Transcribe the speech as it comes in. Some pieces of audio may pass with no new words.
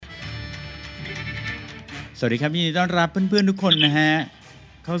สวัสดีครับยินดีต้อนรับเพื่อนๆทุกคนนะฮะ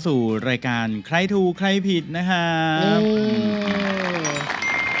เข้าสู่รายการใครถูกใครผิดนะครัเย้บ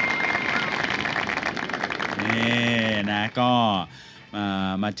นี่นะก็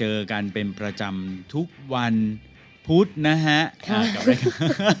มาเจอกันเป็นประจำทุกวันพุธนะฮะค่ะ กับรายการ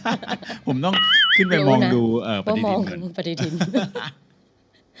ผมต้องขึ้นไปมรู้นะองดูปว่ามองฏิทินก่อน ปฏิทิน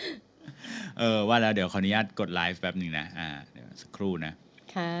ว่าแล้วเดี๋ยวขออนุญาตกดไลฟ์แป๊บหนึ่งนะเดี๋ยวสักครู่นะ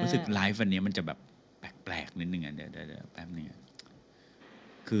ค่ะรู้สึกไลฟ์วันนี้มันจะแบบแปลกๆนิดนึงเดี๋ยวแป๊บนึง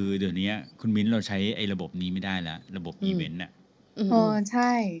คือเดี๋ยวนี้คุณมิ้นเราใช้ไอ้ระบบนี้ไม่ได้แล้วระบบอีเวนต์น่ะใ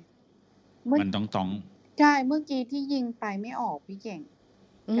ช่มันต้องใช่เมื่อกี้ที่ยิงไปไม่ออกพี่เก่ง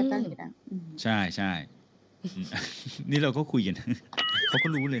แคตาลิดอ่ะใช่ใช่ นี่เราก็คุยกัน เขาก็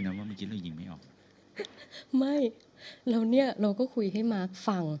รู้เลยนะว่าเมื่อกี้เรายิงไม่ออก ไม่เราก็คุยให้มาร์ค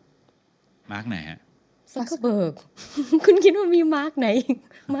ฟัง มาร์กไหนฮะ ซักเคอร์เบิร์ก คุณคิดว่ามีมาร์คไหนอีก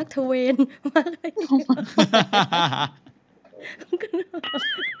มาร์คทเวนมาร์คอะไรอีก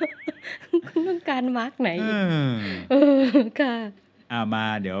คุณต้องการมาร์คไหนอีกค่ะมา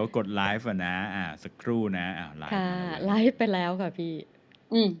เดี๋ยวกดไลฟ์นะสักครู่นะไลฟ์ ค่ะ มาแล้ว ไลฟ์ไปแล้วค่ะพี่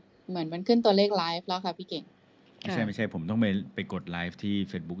เหมือนมันขึ้นตัวเลขไลฟ์แล้วค่ะพี่เก่ง ไม่ใช่ผมต้องไปกดไลฟ์ที่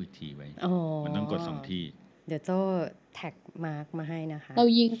Facebook อีกทีไว้ มันต้องกด2 ที่เดี๋ยวโจ้แท็กมาร์คมาให้นะคะ เรา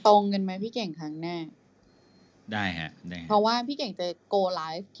ยิงตรงกันไหมพี่เก่งครั้งหน้า ได้ฮะได้ เพราะว่าพี่เก่งจะ go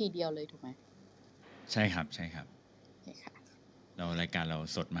live ทีเดียวเลยถูกไหม ใช่ครับ โอเคค่ะ รายการเรา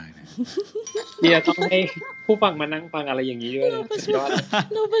สดมากนะ เดี๋ยวต้องให้ผู้ฟังมานั่งฟังอะไรอย่างนี้ด้วยนะสุดยอด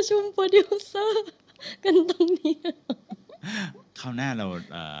เราประชุมโปรดิวเซอร์กันตรงนี้ คราวหน้าเรา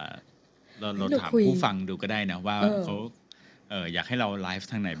ถาม คุย ผู้ฟังดูก็ได้นะว่า เขาอยากให้เราไลฟ์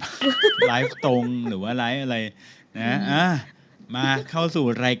ทางไหนบ้าง ไลฟ์ตรงหรือว่าไลฟ์อะไรนะมาเข้าสู่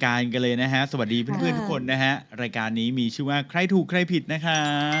รายการกันเลยนะฮะ สวัสดีเพื่อนๆทุกคนนะฮะ รายการนี้มีชื่อว่าใครถูกใครผิดนะครั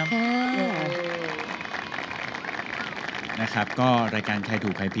บ นะครับก็รายการใครถู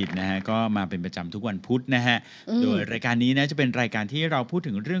กใครผิดนะฮะก็มาเป็นประจำทุกวันพุธนะฮะโดยรายการนี้นะจะเป็นรายการที่เราพูด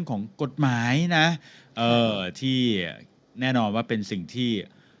ถึงเรื่องของกฎหมายนะที่แน่นอนว่าเป็นสิ่งที่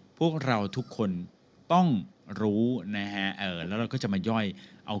พวกเราทุกคนต้องรู้นะฮะแล้วเราก็จะมาย่อย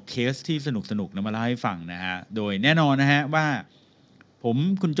เอาเคสที่สนุกๆมาเล่าให้ฟังนะฮะโดยแน่นอนนะฮะว่าผม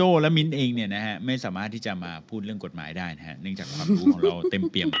คุณโจ้และมิ้นเองเนี่ยนะฮะไม่สามารถที่จะมาพูดเรื่องกฎหมายได้นะฮะเนื่องจากความรู้ของเราเต็ม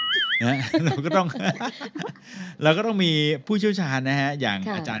เปี่ยมนะฮะเราก็ต้องมีผู้เชี่ยวชาญนะฮะอย่าง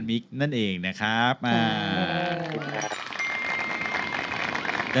อาจารย์มิกนั่นเองนะครับ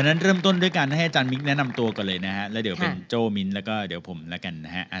ดังนั้นเริ่มต้นด้วยการให้อาจารย์มิกแนะนำตัวก่อนเลยนะฮะแล้วเดี๋ยวเป็นโจมิ้นแล้วก็เดี๋ยวผมแล้วกันน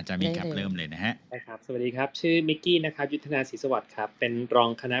ะฮะอาจารย์มิกครับเริ่มเลยนะฮะได้ครับสวัสดีครับชื่อมิกกี้นะครับยุทธนาศรีสวัสดิ์ครับเป็นรอง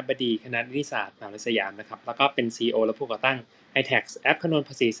คณบดีคณะนิติศาสตร์มหาวิทยาลัยสยามนะครับแล้วก็เป็น CEO และผู้ก่อตั้ง iTax แอปคำนวณภ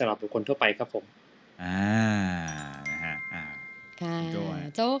าษีสำหรับบุคคลทั่วไปครับผมนะฮะค่ะ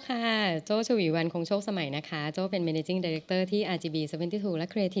โจ้ค่ะโจ้ชวีวรรณคงโชคสมัยนะคะโจ้เป็น Managing Director ที่ RGB 72 และ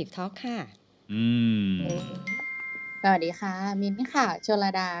Creative Talk ค่ะสวัสดีค่ะมิ้นค่ะชล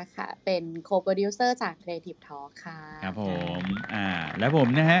ดาค่ะเป็น co-producer จาก Creative Talk ค่ะครับผมและผม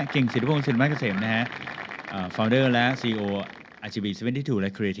นะฮะเก่งศิริพงษ์สินมาเกษมนะฮะfounder และ CEO RGB 72แล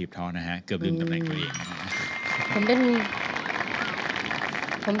ะ Creative Talk นะฮะเกือบลืมตำแหน่งตัวเองผมเ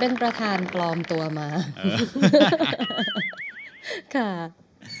ป็นประธานปลอมตัวมาค่ะ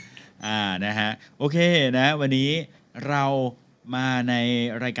นะฮะโอเคนะวันนี้เรามาใน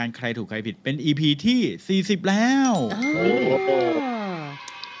รายการใครถูกใครผิดเป็น EP ที่40แล้ว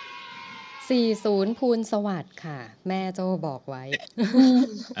40ภูลสวัสดิ์ค่ะแม่โจ้บอกไว้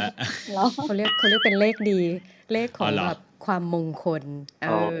เขาเรียกเป็นเลขดีเลขของแบบความมงคล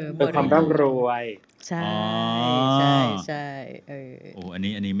เป็นความร่ำรวยใช่โอ้อัน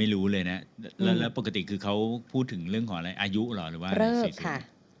นี้ไม่รู้เลยนะแล้วปกติคือเขาพูดถึงเรื่องของอะไรอายุหรอหรือว่าเลิกค่ะ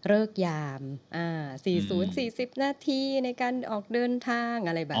เลิกยาม40นาทีในการออกเดินทาง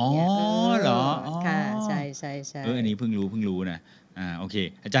อะไรแบบเนี้ยเหรอค่ะใช่อันนี้เพิ่งรู้นะโอเค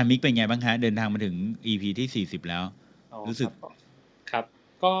อาจารย์มิกเป็นไงบ้างคะเดินทางมาถึง EP ที่40แล้วรู้สึกครับ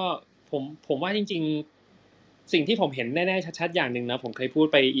ก็ผมว่าจริงๆสิ่งที่ผมเห็นแน่ๆชัดๆอย่างนึงนะผมเคยพูด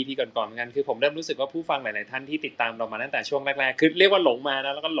ไป EP ก่อนๆเหมือนกันคือผมเริ่มรู้สึกว่าผู้ฟังหลายๆท่านที่ติดตามเรามาตั้งแต่ช่วงแรกๆคือเรียกว่าหลงมาน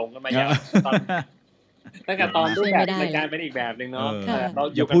ะแล้วก็หลงกันมายาวตั้งแต่ตอนรูปแบบรายการเป็นอีกแบบนึงเนาะเรา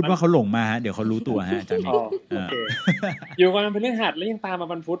อย่าพูดว่าเขาหลงมาฮะเดี๋ยวเขารู้ตัวฮะอาจารย์มิกอยู่กันเป็นเรื่องหัดแล้วยังตามมา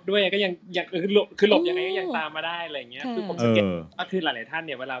วันพุธด้วยก็ยังคือหลบยังไงก็ยังตามมาได้อะไรอย่างเงี้ยคือผมสังเกตก็คือหลายๆท่านเ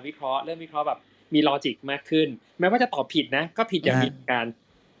นี่ยเวลาวิเคราะห์แบบมีลอจิกมากขึ้นแม้ว่าจะตอบผิดนะก็ผิดอย่างมีการ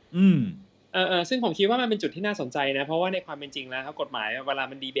ซึ่งผมคิดว่ามันเป็นจุดที่น่าสนใจนะเพราะว่าในความเป็นจริงแล้วครับกฎหมายเวลา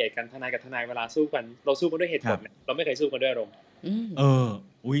มันดีเบตกันทนายกับทนายเวลาสู้กันเราสู้กันด้วยเหตุผลเราไม่เคยสู้กันด้วยอารมณ์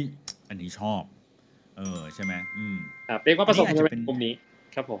อุ้ยอันนี้ชอบใช่ไหมครับเรียกว่าประสบการณ์ในมุมนี้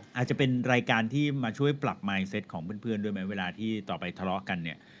ครับผมอาจจะเป็นรายการที่มาช่วยปรับ mindset ของเพื่อนๆด้วยไหมเวลาที่ต่อไปทะเลาะกันเ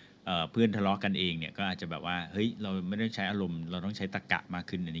นี่ยเพื่อนทะเลาะกันเองเนี่ยก็อาจจะแบบว่าเฮ้ยเราไม่ได้ใช้อารมณ์เราต้องใช้ตรรกะมาก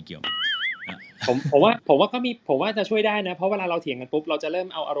ขึ้นอันนี้เกี่ยวไหม ผมว่าก็มีผมว่าจะช่วยได้นะเพราะเวลาเราเถียงกันปุ๊บเราจะเริ่ม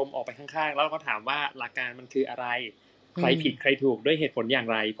เอาอารมณ์ออกไปข้างๆแล้วเราก็ถามว่าหลักการมันคืออะไรใครผิดใครถูกด้วยเหตุผลอย่าง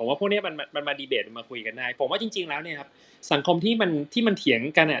ไรผมว่าพวกนี้มันมาดีเบตมาคุยกันได้ผมว่าจริงๆแล้วเนี่ยครับสังคมที่มันเถียง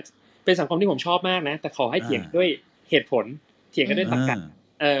กันอ่ะเป็นสังคมที่ผมชอบมากนะแต่ขอให้เถียงด้วยเหตุผลเถียงกันด้วยตรรกะ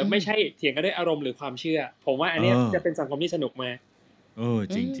ไม่ใช่เถียงกันด้วยอารมณ์หรือความเชื่อผมว่าอันนี้จะเป็นสังคมที่สนุกมาก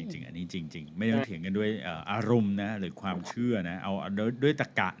จริงจริงอันนี้จริงไม่ต้องเถียงกันด้วยอารมณ์นะหรือความเชื่อนะเอาด้วยตรร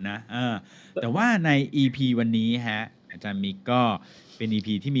กะนะแต่ว่าใน EP วันนี้ฮะอาจารย์มิกก็เป็น EP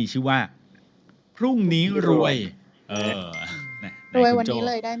ที่มีชื่อว่าพรุ่งนี้รวยรวยวันนี้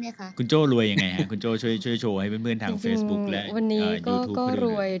เลยได้ไหมคะคุณโจ้รวยยังไงฮะคุณโจ้ช่วยโชว์ให้เพื่อนๆทาง Facebook และ วันนี้ก็ร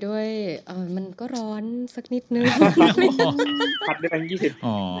วยด้วยมันก็ร้อนสักนิดนึง พัดด้วยแบงค์20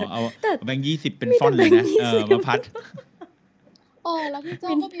เอาแบงค์20เป็นฟอนต์เลยนะมาพัดแล้วพี่โจ้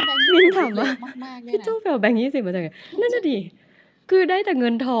ก็มีแบงค์มินถามว่า มากๆด้วยนะพี่โจ้ไปเอาแบงค์20มาจากไหนนั่นน่ะดิคือได้แต่เงิ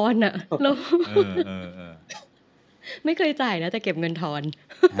นทอนอ่ะแล้วไม่เคยจ่ายนะแต่เก็บเงินทอน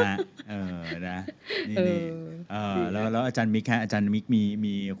ฮะนะนี่แล้วอาจารย์มิกฮะอาจารย์มิก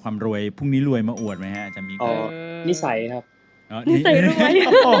มีความรวยพรุ่งนี้รวยมาอวดไหมฮะอาจารย์มิกนิสัยครับนิสัยรวย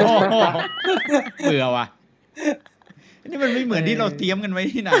เบื่อว่ะนี่มันไม่เหมือนที่เราเตรียมกันไว้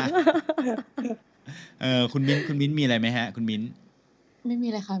ที่นาคุณมิ้นมีอะไรไหมฮะคุณมิ้นไม่มี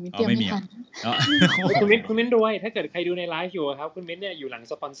เลยค่ะมิ้นเตรียมไม่ทันคุณมิ้นรวยถ้าเกิดใครดูในไลฟ์อยู่ครับคุณมิ้นเนี่ยอยู่หลัง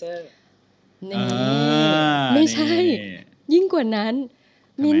สปอนเซอร์ไม่ใช่ยิ่งกว่านั้น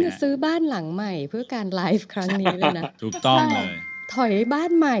มิ้นจะซื้อบ้านหลังใหม่เพื่อการไลฟ์ครั้งนี้เลยนะถูกต้องเลยถอยบ้า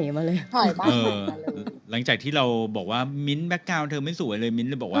นใหม่มาเลยถอยบ้านใหม่มาเลยหลังจากที่เราบอกว่ามิ้นแบ็คกราวด์เธอไม่สวยเลยมิ้น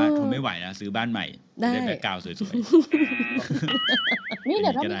เลยบอกว่าทนไม่ไหวนะซื้อบ้านใหม่ได้แบ็คกราวด์สวยๆนี่เดี๋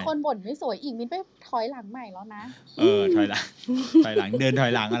ยวถ้ามีคนบ่นไม่สวยอีกมิ้นไปถอยหลังใหม่แล้วนะถอยหลังเดินถอ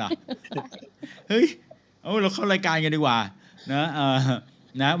ยหลังอ่ะเหรอเฮ้ยเราเข้ารายการกันดีกว่า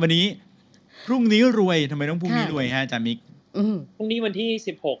นะวันนี้พรุ่งนี้รวยทำไมต้องพรุ่งนี้รวยฮะอาจารย์มิกพรุ่งนี้วันที่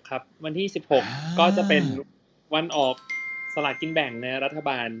16ครับวันที่16ก็จะเป็นวันออกสลากกินแบ่งในรัฐบ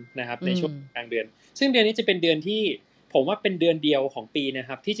าลนะครับในช่วงกลางเดือนซึ่งเดือนนี้จะเป็นเดือนที่ผมว่าเป็นเดือนเดียวของปีนะค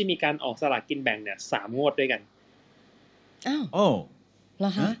รับที่จะมีการออกสลากกินแบ่งเนี่ย3งวดด้วยกันเหร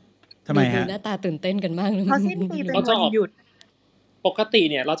อคะทำไมฮะหน้าตาตื่นเต้นกันมากเลยเพราะสิ้นปีเป็นวันหยุดปกติ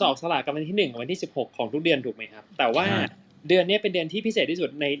เนี่ยเราจะออกสลากกันวันที่1กับวันที่16ของทุกเดือนถูกไหมครับแต่ว่าเดือนนี้เป็นเดือนที่พิเศษที่สุด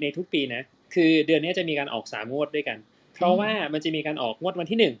ในทุกปีนะคือเดือนนี้จะมีการออก3งวดด้วยกันเพราะว่ามันจะมีการออกงวดวัน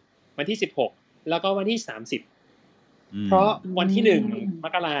ที่1วันที่16แล้วก็วันที่30เพราะวันที่1ม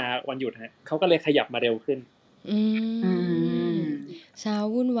กราคมวันหยุดฮะเขาก็เลยขยับมาเร็วขึ้นเช้า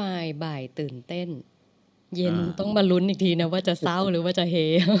วุ่นวายบ่ายตื่นเต้นเย็นต้องมาลุ้นอีกทีนะว่าจะเศร้าหรือว่าจะเฮ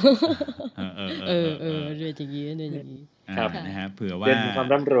เรื่องอย่างนี้ครับนะฮะเผื่อว่าเดือนความ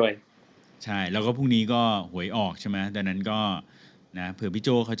ร่ำรวยใช่แล้วก็พรุ่งนี้ก็หวยออกใช่ไหมดังนั้นก็นะเผื่อพี่โจ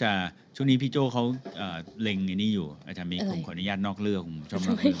เขาจะช่วงนี้พี่โจเขาเล็งไอ้นี่อยู่อาจารย์มิกผมขออนุญาตนอกเรื่องผมชอบน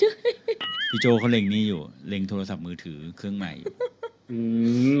อกเรื่องพี่โจเขาเล็งนี่อยู่เล็งโทรศัพท์มือถือเครื่องใหม่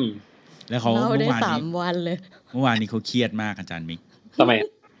แล้วเขาเมื่อวานนี้3 วันเลยเมื่อวานนี้เขาเครียดมากอาจารย์มิกทำไม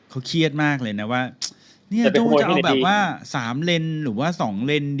เขาเครียดมากเลยนะว่าเนี่ยโจจะเอาแบบว่า3เลนหรือว่า2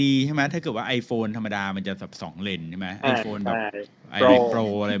เลนดีใช่ไหมถ้าเกิดว่า iPhone ธรรมดามันจะแบบ2เลนใช่ไหม iPhone แบบiPad Pro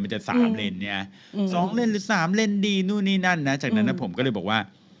อะไรมันจะ3เลนเนี่ย2เลนหรือ3เลนดีนู่นนี่นั่นนะจากนั้นนะผมก็เลยบอกว่า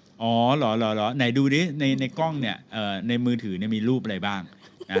เหรอไหนดูดิในกล้องเนี่ยในมือถือเนี่ยมีรูปอะไรบ้าง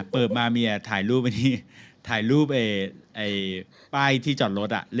นะเปิดมามีถ่ายรูปถ่ายรูปไอ้ป้ายที่จอดรถ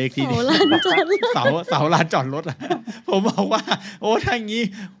อะเลขที่เสาลานจอดรถอะผมบอกว่าโอ้ถ้าอย่างงี้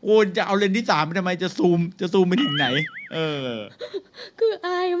โอ้จะเอาเลนส์ที่3ไปทำไมจะซูมไปถึงไหนคืออ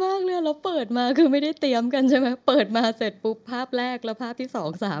ายมากเลยแล้วเปิดมาคือไม่ได้เตรียมกันใช่ไหมเปิดมาเสร็จปุ๊บภาพแรกแล้วภาพที่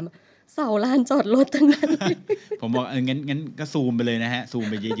2 3เสาลานจอดรถทั้งนั้นผมบอกงั้นก็ซูมไปเลยนะฮะซูม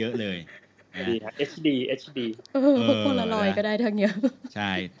ไปเยอะๆเลยดีครับ HD โพลารอยด์ก็ได้ทั้งเยอะใ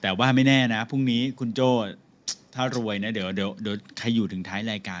ช่แต่ว่าไม่แน่นะพรุ่งนี้คุณโจ้ถ้ารวยนะเดี๋ยวใครอยู่ถึงท้าย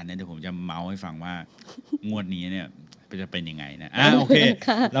รายการนะเดี๋ยวผมจะเมาส์ให้ฟังว่างวดนี้เนี่ยจะเป็นยังไงนะโอเค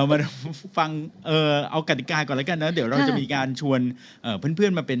เรามาฟังเอากติกาก่อนแล้วกันนะเดี๋ยวเราจะมีการชวนเพื่อ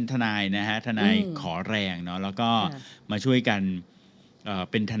นๆมาเป็นทนายนะฮะทนายขอแรงเนาะแล้วก็มาช่วยกัน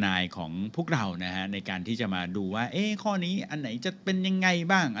เป็นทนายของพวกเรานะฮะในการที่จะมาดูว่าข้อนี้อันไหนจะเป็นยังไง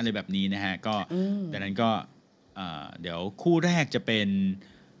บ้างอะไรแบบนี้นะฮะก็ดังนั้นก็เดี๋ยวคู่แรกจะเ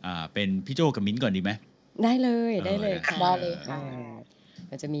ป็นพี่โจกับมิ้นก่อนดีไหมได้เลยค่ะได้เลยค่ะ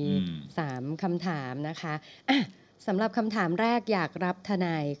มันจะมี3คำถามนะคะสำหรับคำถามแรกอยากรับทน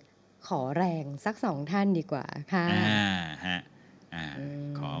ายขอแรงสัก2ท่านดีกว่าค่ะฮะ อ่า อื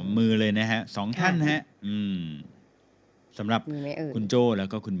ขอ ม มือเลยนะฮะ 2 ท่า ค่ะ นฮะ สำหรับ มีไหมเอ่ คุ ย? ณโจ้แล้ว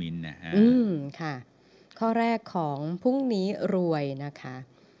ก็คุณมิ้นท์นะ ค่ะ ข้อแรกของพรุ่งนี้รวยนะคะ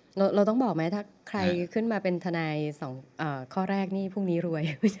เราต้องบอกไหม ถ้าใคร อา ขึ้นมาเป็นทนาย ข้อแรกนี่พรุ่งนี้รวย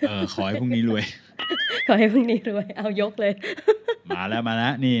ขอให้พรุ่งนี้รวย ขอให้พรุ่งนี้รวย เอายกเลย มาแล้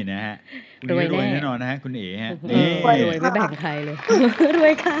ว นี่นะฮะ พรุ่ง ร นี้ วย รวย แน่ แน่นอนนะครับคุณเอ๋ฮะ เอ นี่ รวยไม่แบ่งใครเลย รว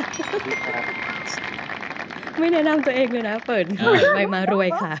ยค่ะ ไม่แนะนำตัวเองเลยนะ เปิด อา เปิดไมค์มารวย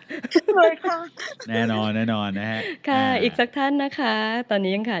ค่ะ รวยค่ะ แน่นอน นะฮะ ค่ะ อีกสั า กท่านนะคะ ตอน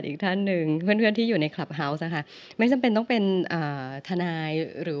นี้ยังขาดอีกท่านหนึ่ง เพื่อน ๆ ที่อยู่ใน Clubhouse อะค่ะ ไม่จำเป็นต้องเป็น ทนาย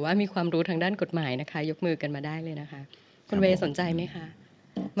หรือว่ามีความรู้ทางด้านกฎหมายนะคะ ยกมือกันมาได้เลยนะคะ คุ ค ณ รับ เว ผ ย์ส ม นใจไหมคะ?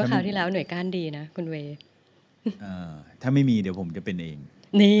 เมื่ ถ้า อค ไม ราวที่แล้วหน่วยก้านดีนะคุณเวย์ ถ้าไม่มีเดี๋ยวผมจะเป็นเอง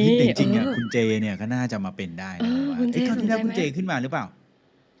นี่ เฮ้ย แต่จริง ๆ อะ เออ คุณเจเนี่ยก็น่าจะมาเป็นได้นะผมว่า คุณเจ เอ๊ะ คราว ส ที่ น แล้ ใจ วคุ ไห ณ ม? เจขึ้นมาหรือเปล่า?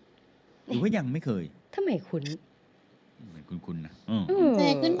 หรือว่ายังไม่เคย? ทำไมคุ้น? เหมือนคุ้น ๆ นะ เจ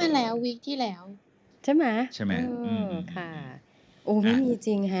ขึ้นมาแล้ววีกที่แล้ว ใช่ไหม? ใช่ไหม? ค่ะ ๆ โอ้ ๆ ๆ ไม่ อะ มีจ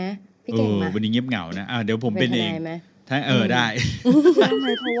ริงแฮะ พี่เก่งมา วันนี้เงียบเหงานะ เดี๋ยวผม เป็ เป็น น ท เอนาง ยไหม? ถ้า อืม ได้ เชื่อไหม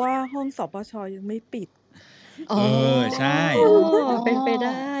เพราะว่าห้อง สปช. ยังไม่ปิด อ๋อ ใช่ เป็นไปไ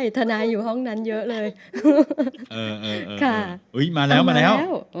ด้ ทนายอยู่ห้องนั้นเยอะเลย ค่ะ เฮ้ย มาแล้ อ้าว ว มาแล้ว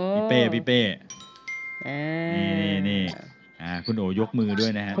อ๋อ พี่เป้ อา นี่ คุณโอยกมือด้ว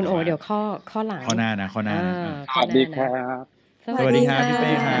ยนะฮะ คุณ แต่ โอ ว่า เดี๋ยวข้อหลัง ข้อหน้านะ ข้อหน้าสวัสดีค นะ รับ สวัสดีครับ พี่เ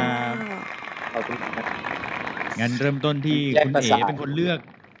ป้ ส ค วัสดี รับ ขอบคุณครับ งั้นเริ่มต้นที่ แยก คุณ ประ เอ๋ สาท เป็นคนเลือก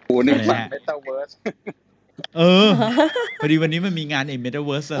กูนึ อะ ก ไร ว่า นะ Metaverse พอดีวันนี้มันมีงาน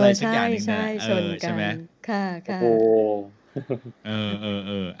Metaverse อะไรสักอย่างหนึ่ง ใช่ น่ะ ๆ ชนกั ใช่ไหม? น ค่ะ โอ้ ๆ โฮ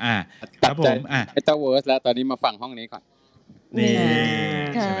ค ตั รั ด บผ ใจ ม Metaverse แล้ว ตอนนี้มาฟังห้องนี้ก่อน นี่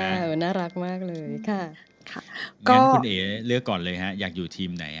ค่ะ ใช่ไหม? น่ารักมากเลย ค่ะ ค่ะ งั้น ก็ คุณเอ๋เลือกก่อนเลยครับ อยากอยู่ที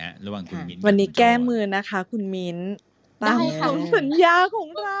มไหนครับ ระหว่างคุณ ค่ะ มิ้นท์ วั กับ น คุ นี้ ณโจ แก้ อะ? มือนะคะคุณมิ้นท์ ได ตาม้ ค่ะ คำสัญญาของ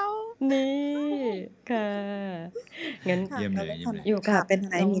เรา นี่ ค่ะ งั้น ค่ะ เยี่ยม เรา เลย เริ่ม เยี่ ค ยมเลย อยู่ ค่ะ กับ เป็นท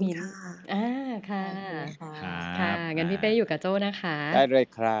นาย น้อง มิ้น มิ้ ท์ นท์ ค่ะ ค่ะ โอเคค่ะ ครั ค่ะ บ งั้นพี่เป้อยู่กับโจ้นะคะ ได้เลย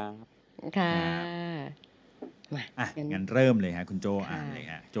ครับ ค่ะ ครับ มา งั้น งั้นเริ่มเลยครับคุณโจ้ อ่า ค่ะ นเลย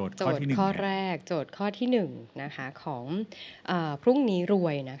ครับ โจทย์ โจ ข้อ ท ที่ ย์ 1 ข้อ ครับ แรก โจทย์ข้อที่ 1 นะคะ ของ พรุ่งนี้รว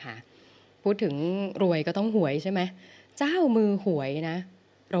ยนะคะ พูดถึงรวยก็ต้องหวยใช่ไหม? เจ้ามือหวยนะ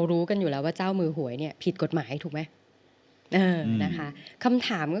เรารู้กันอยู่แล้วว่าเจ้ามือหวยเนี่ยผิดกฎหมายถูกไหม? นะคะ คำถ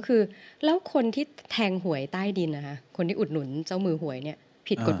ามก็คือ แล้วคนที่แทงหวยใต้ดินน่ะค่ะ คนที่อุดหนุนเจ้ามือหวยเนี่ย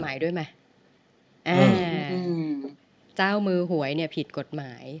ผิดกฎหมายด้วยไหม? อืม เจ้ามือหวยเนี่ยผิดกฎหม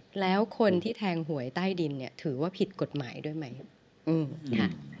าย แล้วคนที่แทงหวยใต้ดินเนี่ยถือว่าผิดกฎหมายด้วยไหม? ค่ะ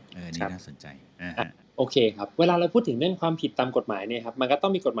นี่ ครับ น่าสนใจ โอเคครับ เวลาเราพูดถึงเรื่องความผิดตามกฎหมายเนี่ยครับ มันก็ต้อ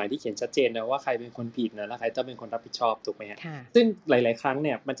งมีกฎหมายที่เขียนชัดเจนนะว่าใครเป็นคนผิดนะ แล้วใครต้องเป็นคนรับผิดชอบ ถูกไหมครับ? ค่ะ ซึ่งหลาย ๆ ครั้งเ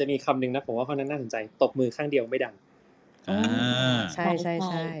นี่ยมันจะมีคำหนึ่งนะ ผมว่าข้อนั้นน่าสนใจ ตบมือข้างเดียวไม่ดัง อ๋อ ใ ใช่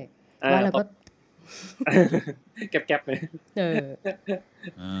ช่ ๆ ๆ ว่าแล้ว ต ก็ บ แก๊บ ๆ เลย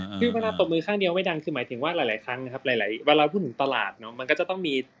คือเวลาตบมือข้างเดียวไม่ดัง คือหมายถึงว่าหลาย ๆ ครั้งนะครับ หลาย ๆ เวลาพูดถึงตลาดเนาะ มันก็จะต้อง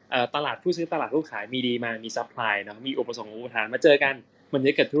มี ตลาดผู้ซื้อ ตลาดผู้ขาย มีดีมานด์ มีซัปพลายเนาะ มีอุปสงค์อุปทานมาเจอกัน มัน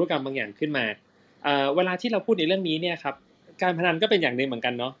จะเกิดธุรกรรมบางอย่างขึ้นมา เวลาที่เราพูดในเรื่องนี้เนี่ยครับ การพนันก็เป็นอย่างหนึ่งเหมือนกั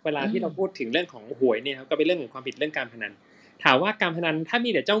นเนาะ เวลาที่เราพูดถึงเรื่องของหวยเนี่ยครับ ก็เป็นเรื่องของความผิดเรื่องการพนัน ถามว่าการพนันถ้ามี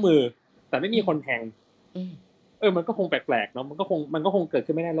แต่เจ้ามือ แต่ไม่มีคนแทง มันก็คงแปลก ๆ เนาะ มันก็คงเกิด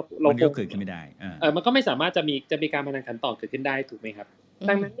ขึ้นไม่ได้ เรา มัน ค ก็ ง เกิดขึ้นไม่ได้ มันก็ไม่สามารถจะมีการพนันขันต่อเกิดขึ้นได้ ถูกไหมครับ?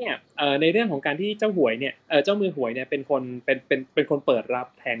 ดังนั้นเนี่ย ในเรื่องของการที่เจ้าหวยเนี่ย เจ้ามือหวยเนี่ยเป็นคนเปิดรับ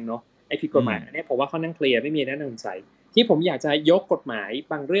แทงเนาะ ไอ้ผิดกฎหมายอันเนี้ยผมว่าค่อนข้างเคลียร์ ไม่มีอะไรน่าสงสัย ที่ผมอยากจะยกกฎหมาย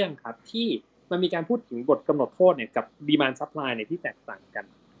บางเรื่องครับ ที่มันมีการพูดถึงบทกำหนดโทษเนี่ยกับ Demand Supply เนี่ยที่แตกต่างกัน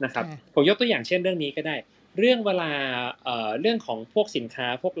นะครับ ค่ะ ผมยกตัวอย่างเช่นเรื่องนี้ก็ได้ เรื่องเวลา เรื่องของพวกสินค้า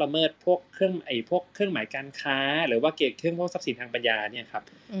พวกละเมิด พวกเครื่องหมายการค้า หรือว่าเกี่ยวเครื่องพวกทรัพย์สินทางปัญญาเนี่ยครับ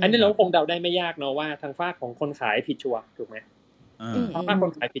อันนี้เราก็คงเดาได้ไม่ยากเนาะว่าทางฝั่งของคนขายผิดชัวร์ ถูกไหม? ทางฝั่งค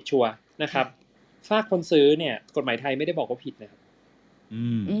นขายผิดชัวร์นะครับ ฝั่งคนซื้อเนี่ยกฎหมายไทยไม่ได้บอกว่าผิดนะครับ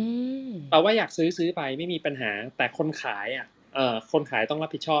แปลว่าอยากซื้อไปไม่มีปัญหา แต่คนขายอะ คนขายต้องรั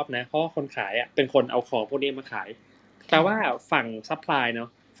บผิดชอบนะ เพราะว่าคนขายอะเป็นคนเอาของพวกนี้มาขาย แปลว่าฝั่งซัปพลายเนาะ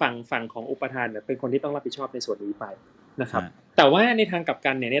ฝั่งของอุปทานเนี่ยเป็นคนที่ต้องรับผิดชอบในส่วนนี้ไปนะครับ แต่ว่าในทางกลับ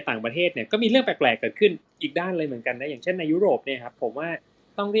กันเนี่ยในต่างประเทศเนี่ยก็มีเรื่องแปลก ๆ เกิดขึ้นอีกด้านเลยเหมือนกันนะ อย่างเช่นในยุโรปเนี่ยครับ ผมว่า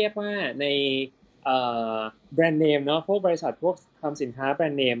ต้องเรียกว่าใน แบรนด์เนมเนาะ พวกบริษัทพวกทำสินค้าแบร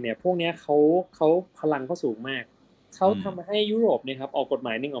นด์เนมเนี่ย พวกเนี้ยเขาพลังเขาสูงมาก เขาทำให้ยุโรปเนี่ยครับออกกฎหม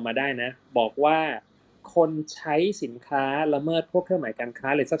ายหนึ่งออกมาได้นะ บอกว่าคนใช้สินค้าละเมิดพวกเครื่องหมายการค้า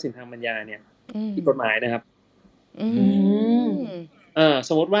หรือทรัพย์สินทางปัญญาเนี่ยผิดกฎหมายนะครับ ส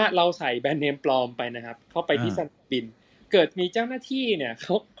มมุติว่าเราใส่แบรนด์เนมปลอมไปนะครับ เข้าไปที่สนามบิน เกิดมีเจ้าหน้าที่เนี่ย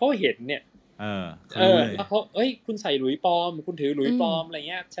เขาเห็นเนี่ย เขารู้เลย แล้วเขาคุณใส่หลุยส์ปลอม คุณถือหลุยส์ปลอมอะไร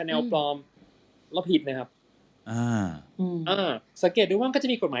เงี้ย Chanel ปลอม เราผิดนะครับ สังเกตดูว่าก็จะ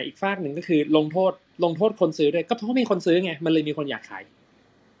มีกฎหมายอีกฝากหนึ่งก็คือลงโทษคนซื้อด้วยก็เพราะมีคนซื้อไงมันเลยมีคนอยากขาย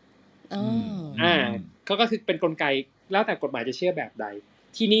ก็คือเป็นกลไกแล้วแต่กฎหมายจะเชื่อแบบใด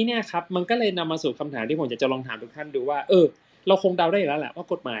ทีนี้เนี่ยครับมันก็เลยนำมาสู่คำถามที่ผมจะลองถามทุกท่านดูว่าเราคงเดาได้แล้วแหละว่า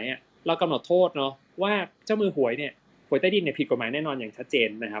กฎหมายเรากำหนดโทษเนาะว่าเจ้ามือหวยเนี่ยหวยใต้ดินเนี่ยผิดกฎหมายแน่นอนอย่างชัดเจน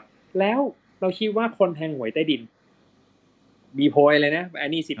นะครับแล้วเราคิดว่าคนแทงหวยใต้ดินมีโพยเลยนะอั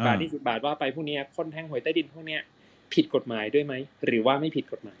นนี้10 บาทนี่10 บาทว่าไปพวกนี้คนแทงหวยใต้ดินพวกเนี้ยผิดกฎหมายด้วยไหมหรือว่าไม่ผิด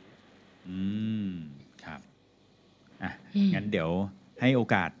กฎหมายครับงั้นเดี๋ยวให้โอ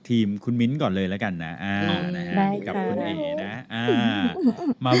กาสทีมคุณมิ้นก่อนเลยแล้วกันนะนะฮะกับคุณเอนะ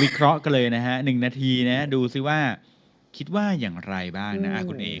มาวิเคราะห์กันเลยนะฮะ1 นาทีนะดูซิว่าคิดว่าอย่างไรบ้างนะ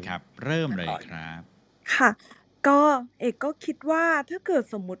คุณเอครับเริ่มเลยครับค่ะก็เอกก็คิดว่าถ้าเกิด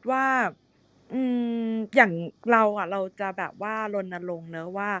สมมุติว่าอย่างเราจะแบบว่ารณรงค์เนอะ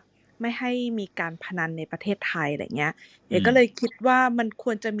ว่าไม่ให้มีการพนันในประเทศไทยอะไรเงี้ยเอกก็เลยคิดว่ามันค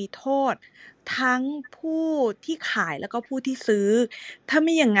วรจะมีโทษทั้งผู้ที่ขายแล้วก็ผู้ที่ซื้อถ้าไ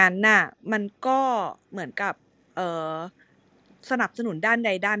ม่อย่างนั้นน่ะมันก็เหมือนกับสนับสนุนด้านใด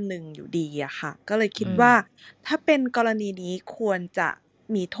ด้านหนึ่งอยู่ดีอะค่ะก็เลยคิดว่าถ้าเป็นกรณีนี้ควรจะ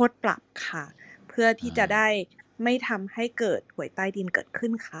มีโทษปรับค่ะเพื่อที่จะได้ไม่ทำให้เกิดหวยใต้ดินเกิดขึ้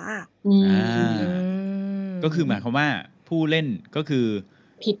นค่ะก็คือหมายความว่าผู้เล่นก็คือ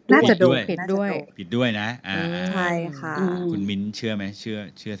ผิดน่าจะโดน ผิดด้วยนะใช่ค่ะคุณมิ้นเชื่อไหมเ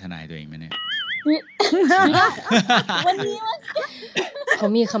ชื่อทนายตัวเองไหมเนี่ยวันนี้เขา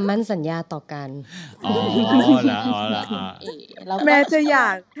มีคำมั่นสัญญาต่อกันแม้จะอยา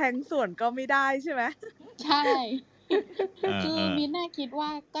กแทงส่วนก็ไม่ได้ใช่ไหมใช่คือมิ้นน่าคิดว่า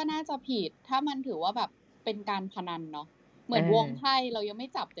ก็น่าจะผิดถ้ามันถือว่าแบบเป็นการพนันเนาะเหมือนวงไพ่เรายังไม่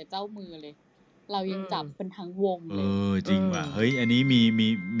จับแต่เจ้ามือเลยเรายังจับเป็นทั้งวงเลยจริงว่ะเฮ้ยอันนี้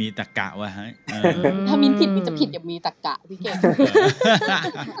มีตรรกะว่ะฮะถ้ามิ้นผิดมิ้นจะผิดอย่างมีตรรกะพี่เก่ง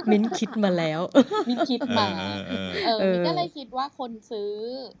มิ้นคิดมาแล้วมิ้นคิดมามิ้นก็เลยคิดว่าคนซื้อ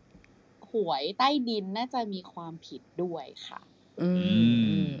หวยใต้ดินน่าจะมีความผิดด้วยค่ะ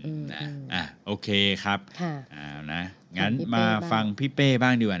โอเคครับนะงั้นมาฟังพี่เป้บ้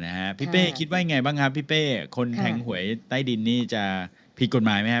างดีกว่านะฮะพี่เป้คิดว่าไงบ้างครับพี่เป้คนแทงหวยใต้ดินนี่จะผิดกฎห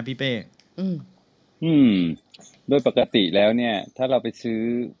มายไหมครับพี่เป้โดยปกติแล้วเนี่ยถ้าเราไปซื้อ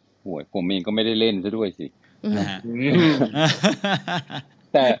หวยผมเองก็ไม่ได้เล่นซะด้วยสิ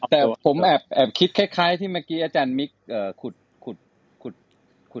แต่ผมแอบคิดคล้ายๆที่เมื่อกี้อาจารย์มิก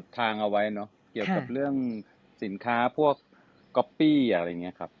ขุดทางเอาไว้เนาะเกี่ยวกับเรื่องสินค้าพวกก๊อปปี้อะไรเ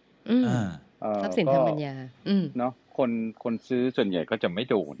งี้ยครับทรัพย์สินทางปัญญาเนาะคนซื้อส่วนใหญ่ก็จะไม่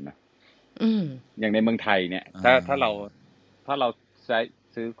โดนนะอย่างในเมืองไทยเนี่ยถ้าเราใช้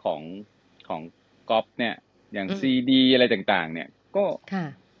ซื้อของก๊อปเนี่ยอย่างซีดีอะไรต่างๆเนี่ยก็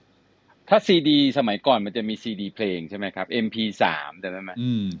ถ้าซีดีสมัยก่อนมันจะมีซีดีเพลงใช่ไหมครับ MP3 จำได้ไหม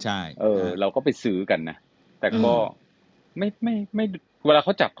ใช่เราก็ไปซื้อกันนะแต่ก็ไม่เวลาเข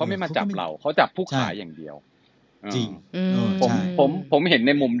าจับเขาไม่มาจับเราเขาจับผู้ขายอย่างเดียวจริงผมเห็นใ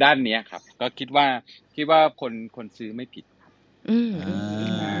นมุมด้านนี้ครับก็คิดว่าคนซื้อไม่ผิด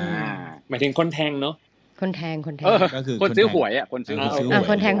หมายถึงคนแทงเนาะคนแทงก็คือคนซื้อหวยคนซื้อ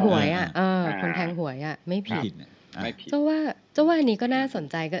คนแทงหวยคนแทงหวยไม่ผิดเจ้าว่าอันนี้ก็น่าสน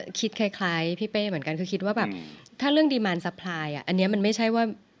ใจก็คิดคล้ายๆพี่เป้เหมือนกันคือคิดว่าแบบถ้าเรื่องดีมานด์ซัพพลายอันนี้มันไม่ใช่ว่า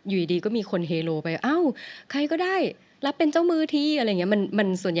อยู่ดีก็มีคนเฮโลไปใครก็ได้รับเป็นเจ้ามือที่อะไรเงี้ยมัน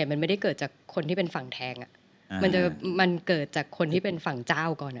ส่วนใหญ่มันไม่ได้เกิดจากคนที่เป็นฝั่งแทงมันเกิดจากคนที่เป็นฝั่งเจ้า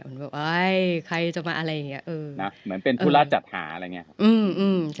ก่อนมันแบบใครจะมาอะไรอย่างเงี้ยนะเหมือนเป็นผู้ล่าจัดหาอะไรเงี้ย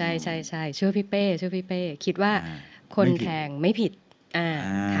ใช่เชื่อพี่เป้คิดว่าคนแทงไม่ผิด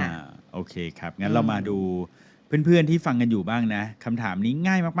ค่ะโอเคครับงั้นเรามาดูเพื่อนๆที่ฟังกันอยู่บ้างนะคำถามนี้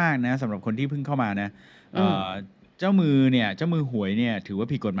ง่ายมากๆนะสำหรับคนที่เพิ่งเข้ามานะเจ้ามือหวยเนี่ยถือว่า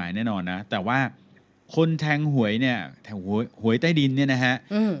ผิดกฎหมายแน่นอนนะแต่ว่าคนแทงหวยเนี่ยแทงหวยใต้ดินเนี่ยนะฮะ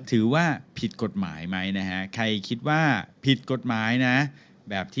ถือว่าผิดกฎหมายไหมนะฮะใครคิดว่าผิดกฎหมายนะ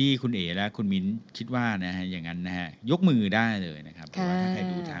แบบที่คุณเอ๋และคุณมิ้นคิดว่านะฮะอย่างนั้นนะฮะยกมือได้เลยนะครับหรือว่าถ้าใคร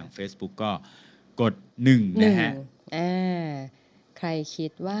ดูทาง Facebook ก็กด1นะฮะใครคิ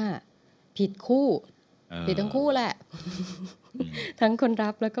ดว่าผิดคู่ผิดทั้งคู่แหละทั้งคนรั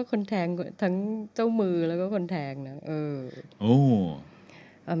บแล้วก็คนแทงทั้งเจ้ามือแล้วก็คนแทงนะ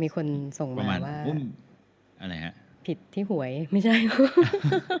มีคนส่งมาว่าอะไรฮะผิดที่หวยไม่ใช่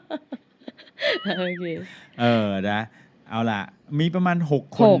โอเคนะเอาล่ะมีประมาณ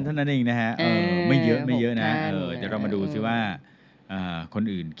6คนเท่านั้นเองนะฮะไม่เยอะนะเดี๋ยวเรามาดูซิว่าคน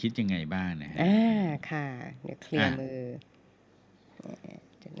อื่นคิดยังไงบ้างนะฮะค่ะเดี๋ยวเคลียร์มือ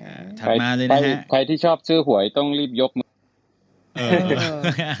เดี๋ยวนะ ถัดมาเลยนะฮะ ใครที่ชอบซื้อหวยต้องรีบยกมือ เอ เอ อ อ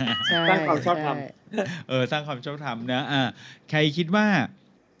ใช่ สร้างความชอบธรรม ใช่ สร้างความชอบธรรมนะใครคิดว่า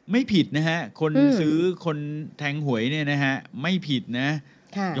ไม่ผิดนะฮะ คนซื้อคนแทงหวยเนี่ยนะฮะ ไม่ผิดนะ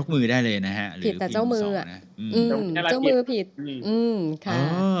ค่ะ ยกมือได้เลยนะฮะหรื ผิดแต่เจ้ามือ พิพ์ อะ 2นะ เจ้ามือผิด ค่ะ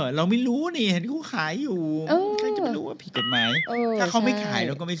เราไม่รู้นี่เห็นเขาขายอยู่ เออ ใครจะไปรู้ว่าผิดกฎหมาย อ ถ้าเขาไม่ ใช่ ขายเ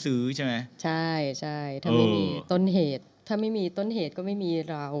ราก็ไม่ซื้อใช่ไหม ใช่ถ้าไม่มี เออ ต้นเหตุ ถ้าไม่มีต้นเหตุก็ไม่มี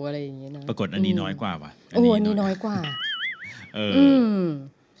เราอะไรอย่างเงี้ยนะ ปรากฏอันนี้น้อยกว่าว่ะ โอ้อันนี้น้อยกว่า เอ อืม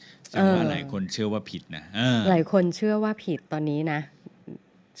แสดงว่าหลายคนเชื่อว่าผิดนะหลายคนเชื่อว่าผิดตอนนี้นะ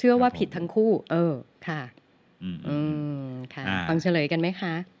เชื่อว่า ครับผม ผิดทั้งคู่ ค่ะ ค่ะ ฟังเฉลยกันไหมค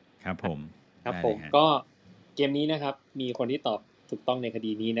ะ ครับผม ครับ ได้ ผ เลย ม ฮะ ก็เกมนี้นะครับ มีคนที่ตอบถูกต้องในค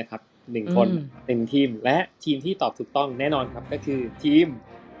ดีนี้นะครับ1 คน อืม 1 ทีม และทีมที่ตอบถูกต้องแน่นอนครับ ก็คือทีม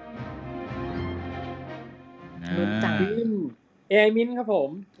ลุ้นจัง ทีม AI Mint ครับผม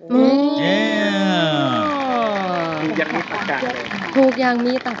อืม เย้ ถูกอย่างมีตรรกะเลย ถูกอย่าง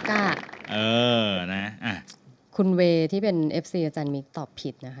มีตรรกะ นะอ่ะ คุณเวที่เป็น FC อาจารย์มิกตอบ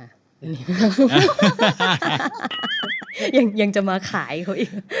ผิดนะคะ ยังจะมาขายเขาอี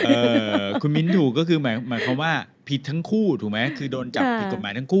ก คุณมิ้นถูกก็คือหมายความว่าผิดทั้งคู่ถูกไหมคือโดนจับ ค่ะ ผิดกฎหม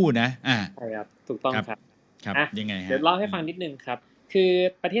ายทั้งคู่นะใช่ครับ ถูกต้อง ครับ ครับ ครับ อ่ะ ยังไงฮะ เดี๋ยวเล่าให้ฟังนิดนึงครับ คือ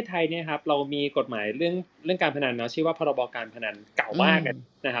ประเทศไทยเนี่ยครับเรามีกฎหมายเรื่องการพนันเนาะชื่อว่าพรบการพนันเก่ามากกัน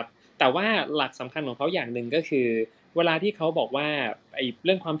นะครับ แต่ว่าหลักสำคัญของเขาอย่างหนึ่งก็คือ เวลาที่เขาบอกว่าไอ้เ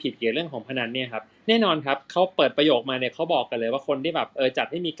รื่องความผิดเกี่ยวกับเรื่องของพนันเนี่ยครับแน่นอนครับเขาเปิดประโยคมาเนี่ยเขาบอกกันเลยว่าคนที่แบบจัด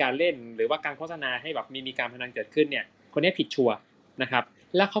ให้มีการเล่น หรือว่าการโฆษณาให้แบบมีการพนันเกิดขึ้นเนี่ยคนนี้ผิดชัวร์นะครับ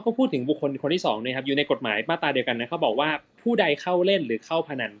แล้วเขาก็พูดถึงบุคคลคนที่2นะครับอยู่ในกฎหมายมาตราเดียวกันนะเขาบอกว่าผู้ใดเข้าเล่นหรือเข้า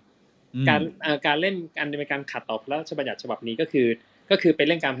พนัน การเล่นการเป็นการขัดต่อพระราชบัญญัติฉบับนี้ก็คือไป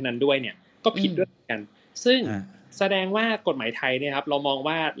เล่นการพนันด้วยเนี่ยก็ผิดด้วยเหมือนกัน ซึ่งแสดงว่ากฎหมายไทยเนี่ยครับเรามอง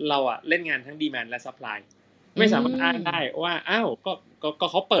ว่าเราเล่นงานทั้งดีแมนด์และซัพพลายไม่สามารถอ้างได้ว่าอ้าวก็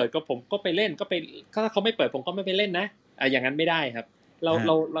เขาเปิดก็ผมก็ไปเล่นก็ไปถ้าเขาไม่เปิดผมก็ไม่ไปเล่นนะอย่างนั้นไม่ได้ครับเรา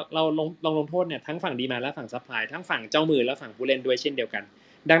ลงโทษเนี่ยทั้งฝั่งดีแมนด์และฝั่งซัพพลายทั้งฝั่งเจ้ามือและฝั่งผู้เล่นด้วยเช่นเดียวกัน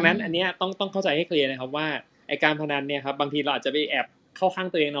ดังนั้นอันเนี้ยต้องเข้าใจให้เคลียร์นะครับว่าไอ้การพนันเนี่ยครับบางทีเราอาจจะไปแอบเข้าข้าง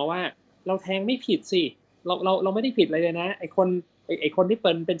ตัวเองเนาะว่าเราแทงไม่ผิดสิเราไม่ได้ผิดอะไรเลยนะไอ้คนที่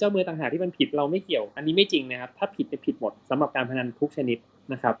เป็นเจ้ามือต่างหากที่มันผิดเราไม่เกี่ยวอันนี้ไม่จริงนะครับถ้าผิดผิดหมดสำหรับการพนันทุกชนิด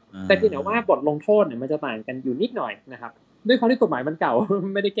นะครับแต่เพียงแต่ว่าบทลงโทษเนี่ยมันจะต่างกันอยู่นิดหน่อยนะครับด้วยความที่กฎหมายมันเก่า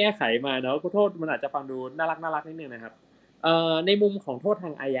ไม่ได้แก้ไขมาเนาะโทษมันอาจจะฟังดูน่ารักนิดนึงนะครับในมุมของโทษท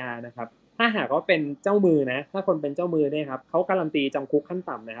างอาญานะครับถ้าหากว่าเป็นเจ้ามือนะถ้าคนเป็นเจ้ามือเนี่ยครับเขาการันตีจำคุกขั้น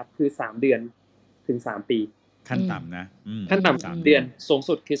ต่ำนะครับคือ3 เดือนถึง3 ปีขั้นต่ำนะขั้นต่ำ3 เดือนสูง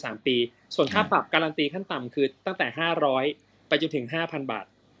สุดคือ3 ปีส่วนค่าปรับการันตีขั้นต่ำคือตั้งแต่500ไปจนถึง 5,000 บาท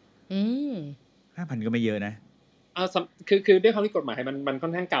5,000 ก็ไม่เยอะนะคือด้วยความที่กฎหมายมันค่อ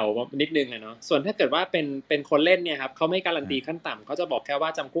นข้างเก่านิดนึงอะเนาะส่วนถ้าเกิดว่าเป็นคนเล่นเนี่ยครับเขาไม่การันตีขั้นต่ำเขาจะบอกแค่ว่า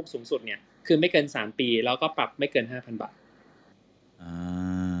จำคุกสูงสุดเนี่ยคือไม่เกิน3 ปีแล้วก็ปรับไม่เกิน 5,000 บาท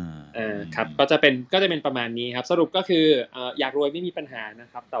ครับก็จะเป็นประมาณนี้ครับสรุปก็คืออยากรวยไม่มีปัญหานะ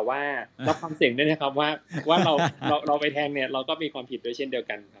ครับแต่ว่ารับความเสี่ยงด้วยนะครับว่าเราไปแทงเนี่ยเราก็มีความผิดด้วยเช่นเดียว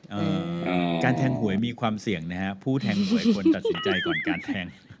กันครับการแทงหวยมีความเสี่ยงนะฮะผู้แทงหวยควรตัดสินใจก่อนการแทง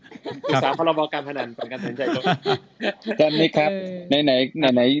ศึกษาพรบการพนันก่อนการตัดสินใจก่อนท่านนี้ครับ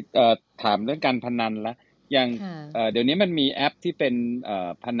ไหนถามเรื่องการพนันแล้วอย่างเดี๋ยวนี้มันมีแอปที่เป็น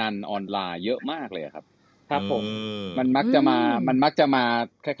พนันออนไลน์เยอะมากเลยครับครับผมมันมักจะมา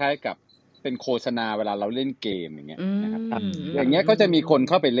คล้ายๆกับเป็นโฆษณาเวลาเราเล่นเกมอย่างเงี้ยนะครับอย่างเงี้ยก็จะมีคน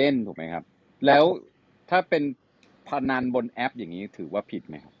เข้าไปเล่นถูกไหมครับแล้วถ้าเป็นพนันบนแอปอย่างนี้ถือว่าผิด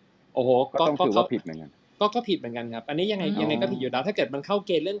ไหมครับโอ้โหก็ต้องถือว่าผิดเหมือนกันก็ผิดเหมือนกันครับอันนี้ยังไงก็ผิดอยู่แล้วถ้าเกิดมันเข้าเ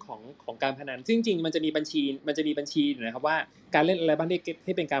กณฑ์เรื่องของการพนันซึ่งจริงมันจะมีบัญชีนะครับว่าการเล่นอะไรบ้าง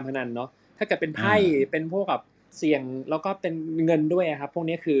ที่เป็นการพนันเนาะถ้าเกิดเป็นไพ่เป็นพวกกับเสี่ยงแล้วก็เป็นเงินด้วยครับพวก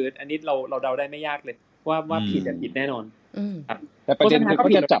นี้คืออันนี้เราเดาได้ไม่ยากเลยว่าผิดแน่นอนครับแต่ประเด็นคือเขา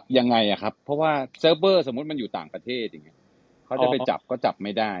จะจับยังไงอะครับเพราะว่าเซิร์ฟเวอร์สมมุติมันอยู่ต่างประเทศอย่างเงี้ยเขาจะไปจับก็จับไ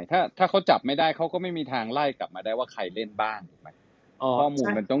ม่ได้ถ้าเขาจับไม่ได้เขาก็ไม่มีทางไล่กลับมาได้ว่าใครเล่นบ้างถูกไหมข้อมูล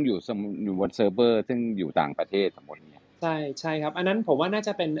มันต้องอยู่บนเซิร์ฟเวอร์ซึ่งอยู่ต่างประเทศสมมติเนี่ยใช่ครับอันนั้นผมว่าน่าจ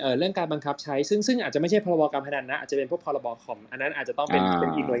ะเป็นเรื่องการบังคับใช้ซึ่งอาจจะไม่ใช่พรบการพนันนะอาจจะเป็นพวกพรบคอมอันนั้นอาจจะต้องเป็น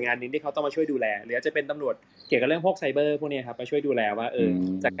อีกหน่วยงานนึงที่เขาต้องมาช่วยดูแลหรืออาจจะเป็นตำรวจเกี่ยวกับเรื่องพวกไซเบอร์พวกนี้ครับมาช่วยดูแลว่า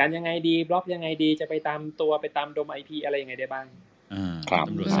จัดการยังไงดีบล็อกยังไงดีจะไปตามตัวไปตามโดม IP อะไรยังไงได้บ้าง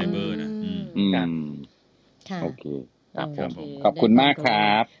ตำรวจไซเบอร์นะโอเค ครับผ โอ ม เค ขอบ ได้ คุณ ควาาม ก รู้ ค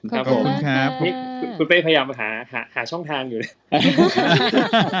รับ ขอบ ขอบ คุณ คุณ มาก ครั ค่ะ บ นี่คุณเป้พยายามหาช่องทางอยู่นะ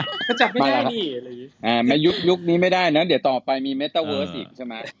ก็จับไม่ มา ได้ แล้วครับ นี่อะไรอย่างงี้ ไม่ยุคนี้ไม่ได้นะ เดี๋ยวต่อไปมี เอ Metaverse อ อีกใช่ไ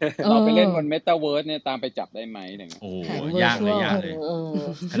หม เอ เราไปเล่นบ อ น Metaverse เนี่ยตามไปจับได้ไหมอะไรเงี้ย โอ้โฮ แผง ยากเลย virtual ยากเลย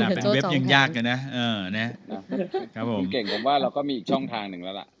ขนาด เดี๋ยว เป็น โจ้ เว็บ จอง ยัง แผ ยาง กเลยนะ นะ นะ ครับผ คุ ม ณเก่งผมว่าเราก็มีอีกช่องทางหนึ่งแ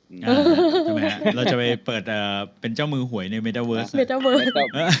ล้วล่ะ ใช่ไหมครับ เราจะไปเปิดเป็นเจ้ามือหวยใน นะ Metaverse อะ Metaverse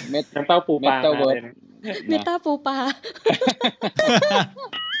น้ำเต้าปูปลามาเลย Metaverse นะ นะ Meta ปูปลา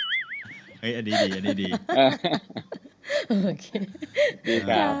เฮ้ย อันนี้ดี อันนี้ดี โอเค ดีค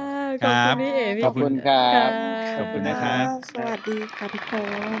เอ รั ค่ะ บ ขอบ ครั คุ บ ณพี่เอ๋ ข พี่ อบ ข คุ อบ ณ คุณครั ค่ะ บ ขอบคุณนะครับ สวัสดีค่ะทุกค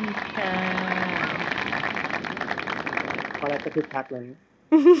น ค่ะ พอแล้วก็คึกคักเลย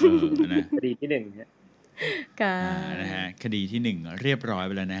นะ คดีที่ 1 เนี่ย ค่ะ นะฮะ คดีที่ 1 เรียบร้อยไ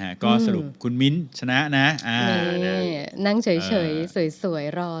ปแล้วนะฮะ อื ก็ส ม รุปคุณมิ้นท์ชนะนะ นี่ นั่งเฉ เอย อ ๆ สวย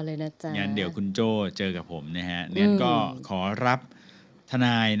ๆ รอเลยนะจ๊ะ งั้นเดี๋ยวคุณโจ้เจอกับผมนะฮะ อื งั้น ม ก็ขอรับทน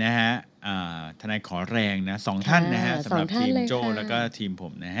ายนะฮะ ทนายขอแรงนะ 2 ท่า ค่ะ นนะฮะ สำ ส ห อ รั ง บ ท่า ทนีม เลย โจ้ ค่ะ แล้วก็ทีมผ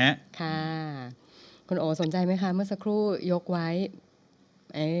มนะฮะ ค่ะ คุณโอสนใจไหมคะ เมื่อสักครู่ยกไว้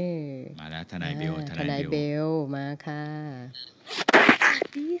เออ มาแล้วทนายเบล ท ท นาย นาย เบ เบ ล ล มาค่ะ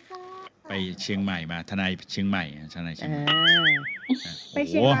ดีค่ะ ไปเชียงใหม่มา ทนายเชียงใหม่ ทนายเชียง อา ใหม่นะ ไป โอ้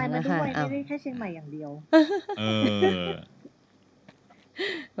เชียง โฮ รายมาด้วย อ้า ไม่ ว ได้แค่เชียงใหม่อย่างเดียว เออ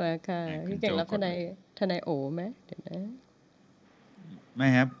มาค่ะ คุ พี่ ณ เก่ง โจ้ รับ ก ท ด นา เลย ย ทนายโอไหม? เดี๋ยวนะ ไม่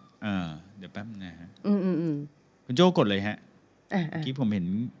ครับ เดี๋ยวแป๊บนะฮะ อืม ๆ ๆ คุณโจ้กดเลยครับ อา เมื่อกี้ ๆ ผมเห็น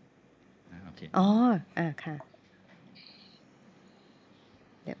โอเค อ๋อ ค่ะ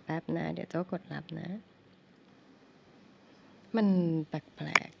เดี๋ยวแป๊บนะ เดี๋ยวโจ้กดรับนะ มันแปล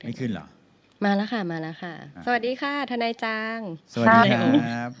กๆ เดี๋ ไม่ ยว ขึ้ นะ นเหรอ? มาแล้วค่ะ สวัสดีค่ะ ทนายจาง สวัสดี ทนาย ค โอ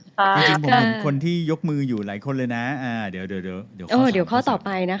รับ ค่ะ จริง ๆ ผม ค่ะ เห็นคนที่ยกมืออยู่หลายคนเลยนะ เดี๋ยว เอ ข้อ อ เดี๋ยว 3 ข้อต่อ 3 ไ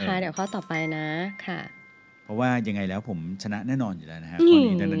ปนะ เอ คะ อ เดี๋ยวข้อต่อไปนะ ค่ะ เพราะว่ายังไงแล้วผมชนะแน่นอนอยู่แล้วนะครับ นี ข้อ ่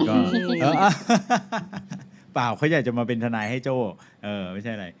นี้ ดังนั้นก็ เปล่า เขาอยากจะมาเป็นทนายให้โจ้ ไม่ใ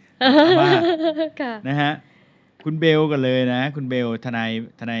ช่อะไร มา ค่ะ นะฮะ คุณเบลก่อนเลยนะ คุณเบล ท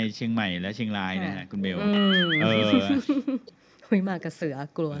นายเชียงใหม่และเชียงราย ค่ะ นะฮะ คุณเบล อืม เออ อุ๊ย มากับเสือ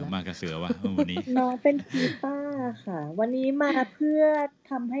กลัวแล้ว มากับเสือว่ะ วันนี้ น้องเป็นชีต้าค่ะ วันนี้มาเพื่อ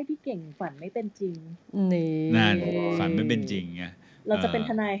ทำให้พี่เก่งฝันไม่เป็นจริง นี่ นั่น ฝันไม่เป็นจริงไง เราจะเป็น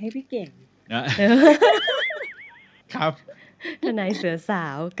ทนายให้พี่เก่ง ครับ ทนายเสือสา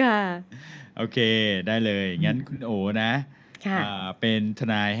วค่ะ โอเค ได้เลย งั้นคุณโอนะ ค่ะ เป็นท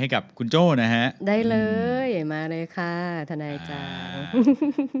นายให้กับคุณโจ้นะครับ ได้เล อืม ย มาเลยค่ะ ทนายจาง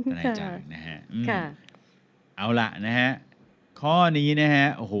ทนาย ค่ะ จางนะฮะ ค่ะ เอาล่ะนะฮะ ข้อนี้นะฮะ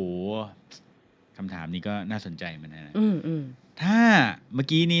โอ้โฮ คำถามนี้ก็น่าสนใจเหมือนกันนะ อืม ถ้าเมื่อ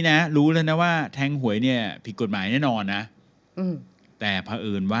กี้นี้นะ รู้แล้วนะว่าแทงหวยเนี่ยผิดกฎหมายแน่นอนนะ อืม แต่เผ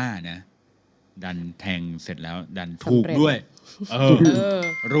อิญว่านะ ดันแทงเสร็จแล้วดัน สำ ถูก เร็จ ด้วย เออ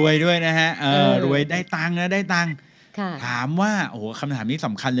รวยด้วยนะฮะ เออ รวยได้ตังค์นะ ได้ตังค์ ค่ะ ถามว่า โอ้โฮ คำถามนี้ส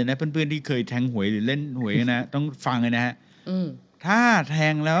ำคัญเลยนะ เพื่อน ๆ ที่เคยแทงหวยหรือเล่นหวยนะ ต้องฟังเลยนะ อืม ถ้าแท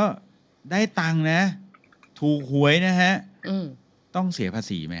งแล้วได้ตังค์นะ ถูกหวยนะ อืม ต้องเสียภา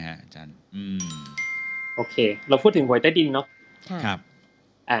ษีไหมครับอาจารย์? โอเค เราพูดถึงหวยใต้ดินเนาะ ค่ะ ครับ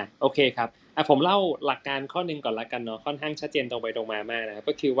โอเคครับ ผมเล่าหลักการข้อหนึ่งก่อนแล้วกันเนาะ ค่อนข้างชัดเจนตรงไปตรงมามากนะครับ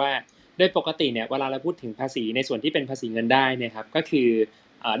ก็คือว่าโดยปกติเนี่ยเวลาเราพูดถึงภาษีในส่วนที่เป็นภาษีเงินได้เนี่ยครับ ก็คือ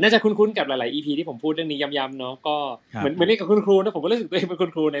น่าจะคุ้นๆกับหลายๆ EP ที่ผมพูดเรื่องนี้ย้ำๆเนาะ ก็ ครับ เหมือนเรียกกับคุณครูนะ ผมก็รู้สึกตัวเองเป็นคุ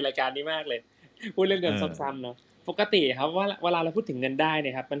ณครูในรายการนี้มากเลย พูดเรื่องเดิมซ้ำๆเนาะ ปกติครับว่าเวลาเราพูดถึงเงินได้เ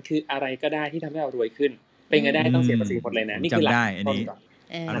นี่ยครับ มันคืออะไรก็ได้ที่ทำให้เรารวยขึ้น เป็นเงินได้ต้องเสียภาษีหมดเลยนะ นี่คือหลัก จำได้อัน ต้น นี้ ก่อน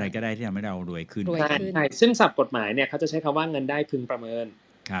อะไรก็ได้ที่ทำให้เรารวยขึ้น รวย ขึ้น ใช่ ซึ่งศัพท์กฎหมายเนี่ยเขาจะใช้คำว่าเงินได้พึงประเมิน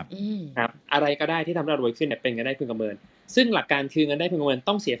ครับ อืม ครับ อะไรก็ได้ที่ทำให้เรารวยขึ้นเนี่ยเป็นเงินได้พึงประเมิน ซึ่งหลักการคือเงินได้พึงประเมิน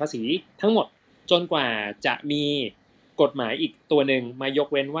ต้องเสียภาษีทั้งหมด จนกว่าจะมีกฎหมายอีกตัวหนึ่งมายก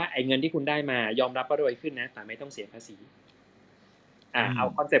เว้นว่าไอ้เงินที่คุณได้มายอมรับว่ารวยขึ้นนะ แต่ไม่ต้องเสียภาษี เอา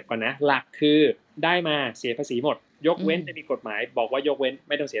คอนเซปต์ก่อนนะ หลักคือได้มาเสียภาษีหมด ยกเว้น อืม จะมีกฎหมายบอกว่ายกเว้น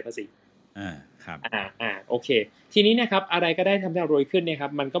ไม่ต้องเสียภาษี ครับ โอเค ทีนี้เนี่ยครับอะไรก็ได้ทำให้เรารวยขึ้นเนี่ยครั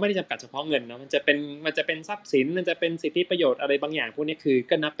บ มันก็ไม่ได้จำกัดเฉพาะเงินเนาะ มันจะเป็นทรัพย์สิน มันจะเป็นสิทธิประโยชน์อะไรบางอย่างพวกนี้คือ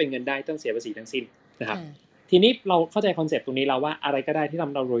ก็นับเป็นเงินได้ต้องเสียภาษีทั้งสิ้นนะครับ ค่ะ ทีนี้เราเข้าใจคอนเซปต์ตรงนี้แล้วว่าอะไรก็ได้ที่ท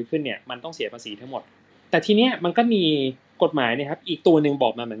ำเรารวยขึ้นเนี่ยมันต้องเสียภาษีทั้งหมด แต่ทีเนี้ยมันก็มีกฎหมายนะครับอีกตัวหนึ่งบอ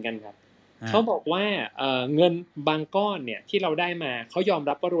กมาเหมือนกันครับ เขาบอกว่าเงินบางก้อนเนี่ยที่เราได้มาเขายอม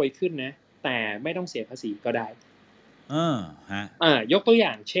รับว่ารวยขึ้นนะ แต่ไม่ต้องเสียภาษีก็ได้ ยกตัวอย่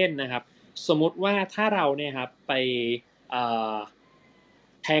างเช่นนะครับ สมมุติว่าถ้าเราเนี่ยครับไป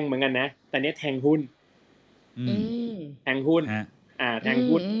แทงเหมือนกันนะ แต่เนี้ยแทงหุ้น อืม แทงหุ้น แทง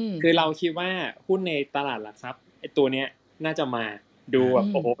หุ้น อืม คือเราคิดว่าหุ้นในตลาดหลักทรัพย์ไอ้ตัวเนี้ยน่าจะมา ดูแบบ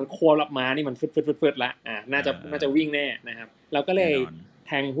อืม โอ้โหมันควบรับม้านี่มันฟึดๆๆๆละน่าจะวิ่งแน่นะครับเราก็เล แน่ ย นอน แ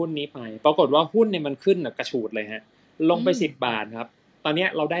ทงหุ้นนี้ไป ปรากฏว่าหุ้นเนี่ยมันขึ้นแบบกระฉูดเลยฮะลงไป อืม 10 บาทครับ ตอนเนี้ย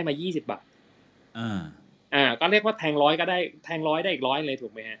เราได้มา20 บาท อา ก็เรียกว่าแทง100ก็ได้แทง100ได้อีก100เลยถู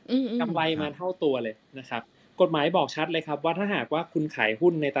กไหมฮะ อืม กำไร ครั มา บ เท่าตัวเลยนะครับ กฎหมายบอกชัดเลยครับว่าถ้าหากว่าคุณขาย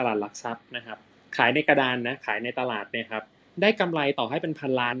หุ้นในตลาดหลักทรัพย์นะครับ ขายในกระดานนะ ขายในตลาดเนี่ยครับ ได้กำไรต่อให้เป็นพั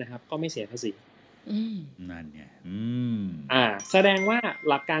นล้านนะครับ ก็ไม่เสียภาษี อืม นั่นไง แสดงว่า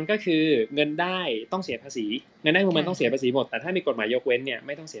หลักการก็คือเงินได้ต้องเสียภาษี เงินได้คือมัน ค่ะ ต้องเสียภาษีหมด แต่ถ้ามีกฎหมายยกเว้นเนี่ยไ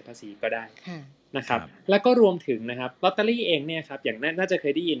ม่ต้องเสียภาษีก็ได้ ค่ะ นะครับ ครับ แล้วก็รวมถึงนะครับลอตเตอรี่เองเนี่ยครับอย่างน่าจะเค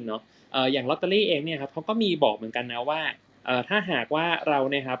ยได้ยินเนาะอย่างลอตเตอรี่เองเนี่ยครับเขาก็มีบอกเหมือนกันนะว่าถ้าหากว่าเรา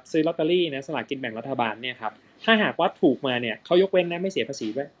เนี่ยครับซื้อลอตเตอรี่นะสลากกินแบ่งรัฐบาลเนี่ยครับถ้าหากว่าถูกมาเนี่ยเขายกเว้นนะไม่เสียภาษี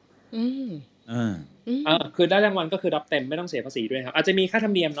ด้วย อืม เออ อืม คือได้รางวัลก็คือรับเต็มไม่ต้องเสียภาษีด้วยครับอาจจะมีค่าธร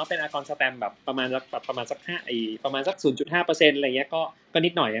รมเนียมเนาะเป็นอากรสแตมป์แบบประมาณสักประมาณสัก 0.5% อะไรเงี้ยก็นิ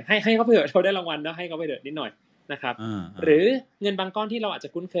ดหน่อยให้เขาไปเถอะเขาได้รางวัลเนาะให้เขาไปเถอะนิดหน่อยนะครับ อา หรือเงินบางก้อนที่เราอาจจะ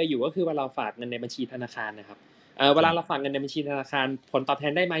คุ้นเคยอยู่ก็คือเวลาเราฝากเงินในบัญชีธนาคารนะครับเวลาเราฝากเงินในบัญชีธนาคารผลตอบแท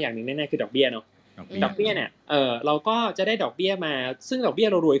นได้มาอย่างหนึ่งแน่ๆคือดอกเบี้ยเนาะ ดอกเบี้ยดอกเบี้ยเนี่ยเราก็จะได้ดอกเบี้ยมาซึ่งดอกเบี้ย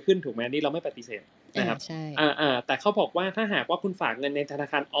เรารวยขึ้นถูกไหมนี่เราไม่ปฏิเสธนะครับ ใช่ แต่เขาบอกว่าถ้าหากว่าคุณฝากเงินในธนา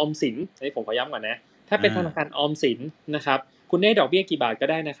คารออมสินอันนี้ผมขอย้ำก่อนนะถ้าเป็นธนาคารออมสินนะครับคุณได้ดอกเบี้ยกี่บาทก็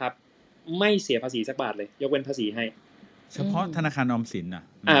ได้นะครับไม่เสียภาษีสักบาทเลยยกเว้นภาษีให้ เฉพาะธนาคารออมสินน่ะ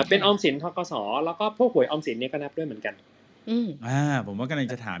เป็นออมสินธกสแล้วก็พวกหวยออมสินเนี่ยก็นับด้วยเหมือนกัน อืม ผมว่ากำลัง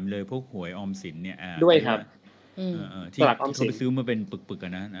จะถามเลยพวกหวยออมสินเนี่ย ด้วยครับ อืม ที่ สลากออมสิน เขาไปซื้อมาเป็นปึกๆอ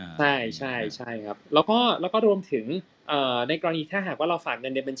ะนะ ใช่ครับแล้วก็รวมถึงในกรณีถ้าหากว่าเราฝากเงิ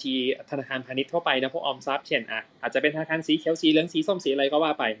นในบัญชีธนาคารพาณิชย์ทั่วไปนะพวกออมทรัพย์เช่นอาจจะเป็นธนาคารสีเขียวสีเหลืองสีส้มสีอะไรก็ว่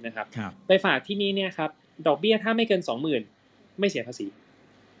าไปนะครับ ครับ ไปฝากที่นี่เนี่ยครับดอกเบี้ยถ้าไม่เกิน 20,000 ไม่เสียภาษี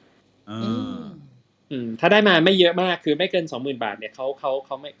เออ ถ้าได้มาไม่เยอะมากคือไม่เกิน 20,000 บาทเนี่ยเ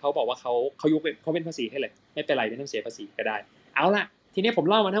ขาบอกว่าเขายกเขาเป็นภาษีให้เลยไม่เป็นไรไม่ต้องเสียภาษีก็ได้เอาล่ะทีนี้ผม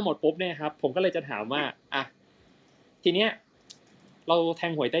เล่ามาทั้งหมดปุ๊บเนี่ยครับผมก็เลยจะถามว่าทีเนี้ยเราแท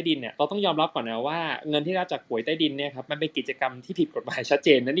งหวยใต้ดินเนี่ยเราต้องยอมรับก่อนนะว่าเงินที่รับจากหวยใต้ดินเนี่ยครับมันเป็นกิจกรรมที่ผิดกฎหมายชัดเจ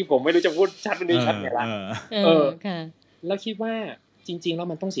นนะนี่ผมไม่รู้จะพูดชัดหรือชัดไงละ ค่ะ แล้วคิดว่าจริงๆแล้ว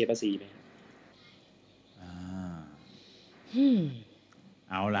มันต้องเสียภาษีไหม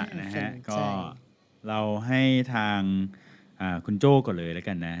เอาละนะฮะ น่าสนใจ ก็เราให้ทางคุณโจ้ก่อนเลยแล้ว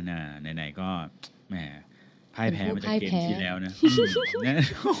กันนะไหนๆก็แหมพ่ายแพ้มาจากเกมที่แล้วนะนะ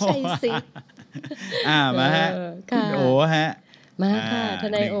ใช่สิ มาฮะ ค่ะ คุณโอฮะ มาค่ะท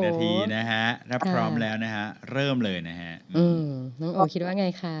นายโอ 1 นาทีนะฮะถ้า ค่ะ พร้อมแล้วนะฮะ เริ่มเลยนะฮะ น้องโอคิดว่าไง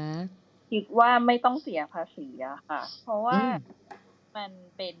คะ คิดว่าไม่ต้องเสียภาษีอะค่ะ เพราะว่า อืม มัน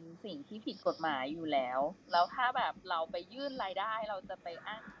เป็นสิ่งที่ผิดกฎหมายอยู่แล้ว แล้วถ้าแบบเราไปยื่นรายได้เราจะไป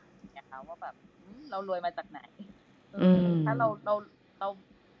อ้างนะคะว่าแบบเรารวยมาจากไหน ถ้าเรา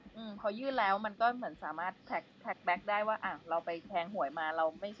พอยื่นแล้วมันก็เหมือนสามารถแท็กแบ็กได้ว่าเราไปแทงหวยมาเรา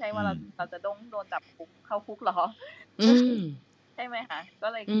ไม่ใช่ว่าเราจะโดนจับคุกเข้าคุกหรอ ใช่ไหมคะก็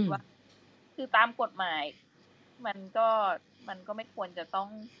เลยคิดว่า คือตามกฎหมาย มันก็ไม่ควรจะต้อง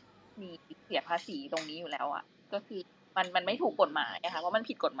มีเสียภาษีตรงนี้อยู่แล้วอ่ะ ก็คือมันไม่ถูกกฎหมายอะค่ะเพราะมัน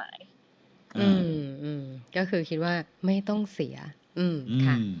ผิดกฎหมาย ก็คือคิดว่าไม่ต้องเสีย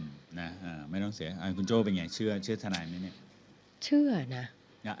ค่ะ นะไม่ต้องเสียคุณโจ้เป็นไงเชื่อทนายไหมเนี่ย เชื่อนะ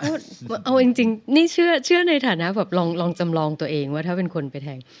เอาจริงๆนี่เชื่อในฐานะแบบลองจำลองตัวเองว่าถ้าเป็นคนไปแท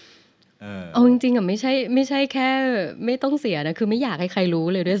งเอาจริงๆไม่ใช่แค่ไม่ต้องเสียนะคือไม่อยากให้ใครรู้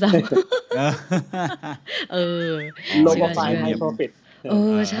เลยด้วยซ้ำ low เชื่อ profile high profit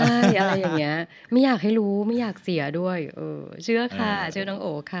ใช่อะไรอย่างเงี้ย ไม่อยากให้รู้ไม่อยากเสียด้วยเชื่อค่ะเชื่อน้องโอ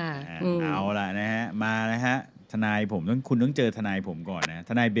ค่ะ เอาล่ะนะฮะมานะฮะทนายผมคุณต้องเจอทนายผมก่อนนะ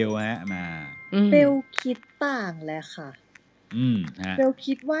ทนายเบลฮะมา เบลคิดต่างเลยค่ะ ฮะ เบล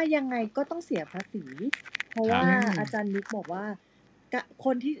คิดว่ายังไงก็ต้องเสียภาษี เพราะว่าอาจารย์นิกบอกว่าค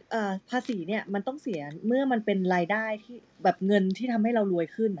นที่ภาษีเนี่ยมันต้องเสียเมื่อมันเป็นรายได้ที่แบบเงินที่ทำให้เรารวย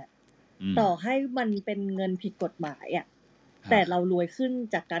ขึ้นอ่ะ ต่อให้มันเป็นเงินผิดกฎหมายอ่ะแต่เรารวยขึ้น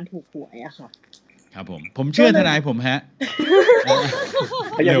จากการถูกหวยอะค่ะ ครับผมเชื่อทนายผมฮะ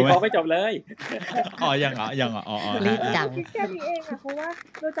อย่าวิเคราะห์ไม่จบเลย ยังรีบจัง คิดแค่นี้เองอะเพราะว่า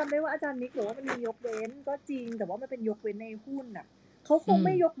เราจำได้ว่าอาจารย์นิกบอกว่ามันมียกเว้นก็จริงแต่ว่ามันเป็นยกเว้นในหุ้นน่ะเขาคงไ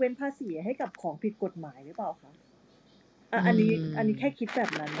ม่ยกเว้นภาษีให้กับของผิดกฎหมายหรือเปล่าคะอันนี้แค่คิดแบ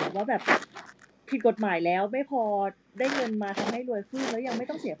บนั้นนะว่าแบบผิดกฎหมายแล้วไม่พอได้เงินมาทำให้รวยขึ้นแล้วยังไม่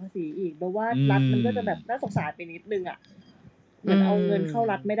ต้องเสียภาษีอีกเพราะว่ารัฐมันก็จะแบบน่าสงสารไปนิดนึงอะเหมือนเอาเงินเข้า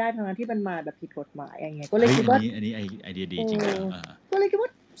รัฐไม่ได้ทั้งที่มันมาแบบผิดกฎหมายอย่างเงี้ยก็เลยคิดว่าอันนี้ไอเดียดีจริงก็เลยคิดว่า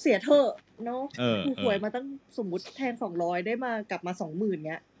เสียเถอะเนาะ ถูก หวยมาตั้งสมมุติแทน200ได้มากลับมา 20,000 เ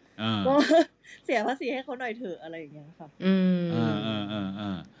งี้ย า ก็ เสียภาษีให้เขาหน่อยเถอะอะไรอย่างเงี้ยค่ะ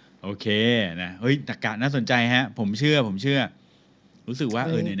โอเคนะเฮ้ยตรรกะน่าสนใจฮะผมเชื่อรู้สึกว่า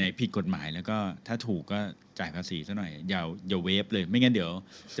เฮ้ย ไหนๆผิดกฎหมายแล้วก็ถ้าถูกก็จ่ายภาษีซะหน่อยอย่าเวฟเลยไม่งั้นเดี๋ยว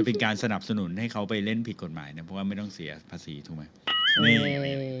จะเป็นการสนับสนุนให้เขาไปเล่นผิดกฎหมายนะเพราะว่าไม่ต้องเสียภาษีถูกไหม เอ นี่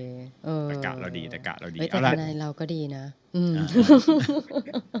อ ตรรกะเราดี เฮ้ย เอา แต่ท ล่ะ นายเราก็ดีนะ อ่า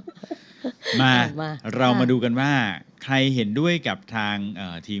มา มา เรา ค่ะ มาดูกันว่าใครเห็นด้วยกับทาง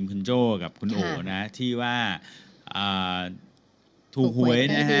ทีมคุณโจ้กับคุณโอ ค่ะ นะ ที่ว่าอ่าถูกหวย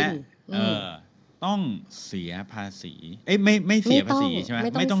ใต้ นะ ดิ ฮะ น ต้องเสียภาษีไม่เสียภาษีใช่ไหม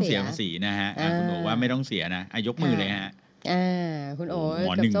ไม่ต้อง เสีย เสีย ภาษีนะฮะ อ่า คุณโอว่าไม่ต้องเสียนะยกมือเลยฮะ คุณโอ โอ้ห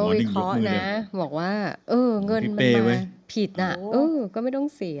มอ กับ หนึ่ง โจ้ หมอห วิ นึ่ง เค ยก ราะห์ มือเลย นะ บอกว่า เงิน พี่ มัน เป้ มา เว้ย ผิดน่ะ โอ้ ก็ไม่ต้อง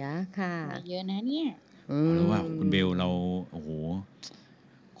เสียค่ะ มาเยอะนะเนี่ย เอาแล้วว่าคุณเบล อืม เราโอ้โห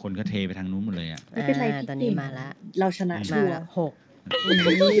คนก็เทไปทางนู้นหมดเลยอ่ะ ไม่เป็นไรพี่ ตอน เก่ นี้ ง มาละ เราชนะ อืม ชั มาว ร์ ละ6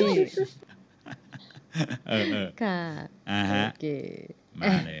นี่ เออ ค่ะ อ่า โอ ฮะ เค ม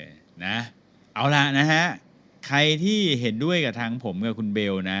าเลยนะ เอาละนะฮะ ใครที่เห็นด้วยกับทางผมกับคุณเบ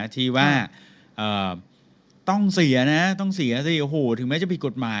ลนะ ที่ว่า ค่ะ เอ่อต้องเสียนะ ต้องเสียสิโอ้โหถึงแม้จะผิดก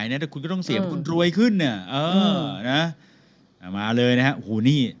ฎหมายนะแต่คุณก็ต้องเสียเพราะคุณรวยขึ้นเนี่ยนะมาเลยนะฮะโอ้โห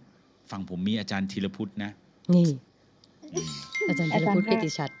นี่ฝั่งผมมีอาจารย์ธีรพุทธนะ นี่ อืม อาจารย์ธีรพุทธปิติ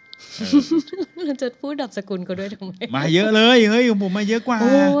ชัด เออ เราจะพูดดับสกุลเขาด้วยทำไม มาเยอะเลยเฮ้ยของผมมาเยอะกว่า โ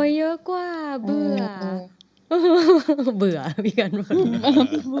อ้ยเยอะกว่า เบื่อ เบื่อมีการบ่น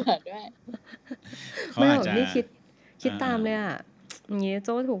เบื่อด้วย เขา ไม่ห อาจ รอก จะ นี่คิด อ่า ตามเลยอ่ะอย่างงี้โ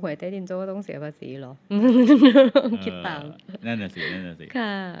จ้ถูกหวยใต้ดินโจ้ต้องเสียภาษีเหรอ คิดตาม นั่นน่ะสิ ค่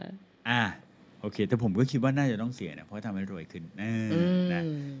ะ โอเค แต่ผมก็คิดว่าน่าจะต้องเสียนะเพราะทำให้รวยขึ้นนะ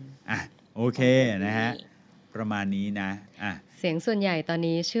โอเคนะฮะประมาณนี้นะเสียงส่วนใหญ่ตอน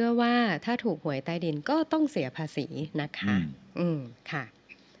นี้เชื่อว่าถ้าถูกหวยใต้ดินก็ต้องเสียภาษีนะคะ ค่ะ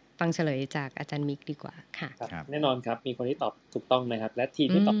ฟังเฉลยจากอาจารย์มิกดีกว่าค่ะ ครับ แน่นอนครับมีคนที่ตอบถูกต้องนะครับ และทีม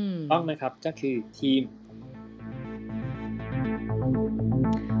ที่ตอบถูกต้องนะครับก็คือทีม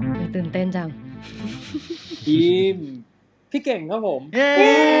ตื่นเต้นจัง ทีมพี่เก่งครับผม เย้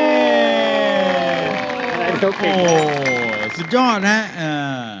อะไรเท่า โอ้ เก่ง สุดยอดนะ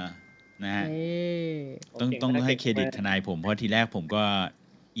นะฮะ เอ้ย ต้องให้เครดิตทนายผมเพราะทีแรกผมก็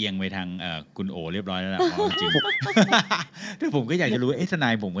เอียงไปทางคุณโอเรียบร้อยแล้วล่ะเพราะจริง แต่ผมก็อยากจะรู้ว่าทนา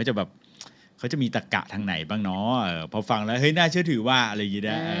ยผมก็จะแบบเขาจะมีตรรกะทางไหนบ้างเนาะพอฟังแล้วเฮ้ยน่าเชื่อถือว่าอะไรอย่างเงี้ย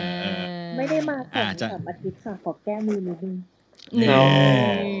นะ ไม่ได้มา2-3 จะ อาทิตย์ค่ะ ขอแก้มือนิดนึง นี่ เอ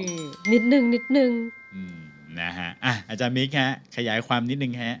นิดนึง นะฮะอาจารย์มิกฮะขยายความนิดนึ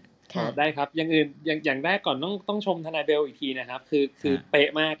งฮะ ค่ะ ได้ครับอย่างอื่นอย่างแรกก่อนต้องชมทนายเบลอีกทีนะครับคือเป๊ะ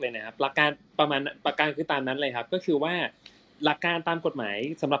มากเลยนะครับหลักการประการคือตามนั้นเลยครับก็คือว่าหลักการตามกฎหมาย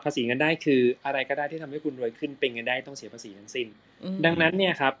สำหรับภาษีเงินได้คืออะไรก็ได้ที่ทำให้คุณรวยขึ้นเป็นเงินได้ต้องเสียภาษีทั้งสิ้น ดังนั้นเนี่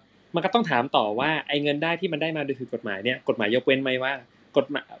ยครับมันก็ต้องถามต่อว่าไอ้เงินได้ที่มันได้มาโดยผิดกฎหมายเนี่ยกฎหมายยกเว้นไหมว่ากฎ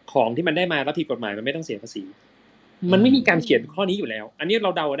หมายของที่มันได้มาแล้วผิดกฎหมายมันไม่ต้องเสียภาษีมันไม่มีการเขียนข้อนี้อยู่แล้วอันนี้เร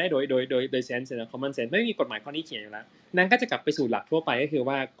าเดาได้โดยเซนส์นะ common sense ไม่มีกฎหมายข้อนี้เขียนอยู่แล้วนั่นก็จะกลับไปสู่หลักทั่วไปก็คือ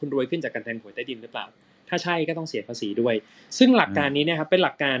ว่าคุณรวยขึ้นจากการแทงหวยใต้ดินหรือเปล่าถ้าใช่ก็ต้องเสียภาษีด้วยซึ่งหลักการนี้เนี่ยครับเป็นห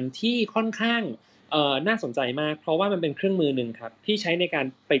ลักการที่ค่อนข้างน่าสนใจมากเพราะว่ามันเป็นเครื่องมือหนึ่งครับที่ใช้ในการ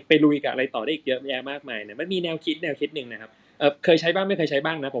ไปลุยกับอะไรต่อได้อีกเยอะแยะมากมายเนี่ยมันมีแนวคิดหนึ่งนะครับเคยใช้บ้างไม่เคยใช้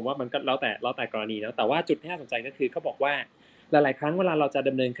บ้างนะผมว่ามันก็แล้วแต่กรณีนะแต่ว่าจุดที่น่าสนใจก็คือเขาบอกว่าหลายๆครั้งเวลาเราจะด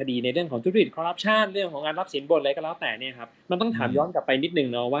ำเนินคดีในเรื่องของทุจริตคอร์รัปชันเรื่องของการรับสินบนอะไรก็แล้วแต่เนี่ยครับมันต้องถามย้อนกลับไปนิดนึง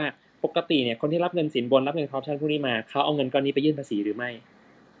เนาะว่าปกติเนี่ยคนที่รับเงินสินบนรับเงินคอร์รัปชันพวกนี้มาเขาเอาเงินก้อนนี้ไปยื่นภาษีหรือไม่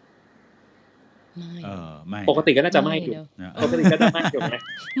ไม่ ปกติก็น่าจะไม่ถูก นะ ปกติก็จะไม่ถูกไหม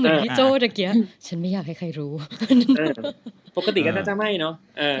เหมือนพี่โจ้ตะเกียฉันไม่อยากให้ใครรู้ ปกติก็น่าจะไม่เนาะ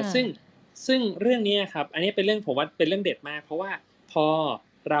ค่ะ ซึ่งเรื่องนี้ครับอันนี้เป็นเรื่องผมว่าเป็นเรื่องเด็ดมากเพราะว่าพอ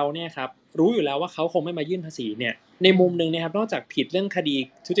เราเนี่ยครับรู้อยู่แล้วว่าเขาคงไม่มายื่นภาษีเนี่ยในมุมนึงนะครับนอกจากผิดเรื่องคดี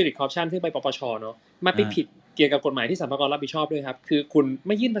ทุจริตคอร์รัปชันที่ไปปปชเนาะมาไปผิดเกี่ยวกับกฎหมายที่สรรพากรรับผิดชอบด้วยครับคือคุณไ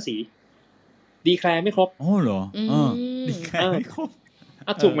ม่ยื่นภาษีดีแคลร์ไม่ครบ โอ้เหรอดีแค่ไม่ครบ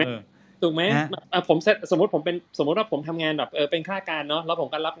ถูกไหม ถูกไหม ฮะ ผมสมมติว่าผมทำงานแบบเป็นข้าราชการเนาะแล้วผม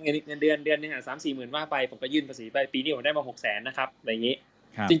ก็รับเงินเดือนนึง3-4 หมื่นว่าไปผมก็ยื่นภาษีไปปีนี้ผมได้มา600,000นะครับอะไรอย่างนี้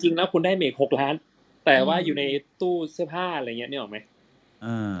ครับ จริงๆแล้วคุณได้เมก6 ล้าน แต่ว่าอยู่ในตู้เสื้อผ้าอะไรเงี้ยนี่ออกไหม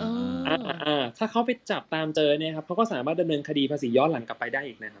ถ้าเขาไปจับตามเจอเนี่ยครับเขาก็สามารถดำเนินคดีภาษีย้อนหลังกลับไปได้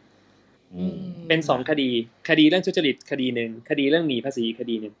อีกนะครับ โอ้ เป็น2คดีเรื่องทุจริตคดีนึงคดีเรื่องหนีภาษีค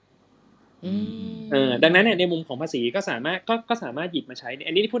ดีนึงดังนั้นเนี่ยในมุมของภาษีก็สามารถหยิบมาใช้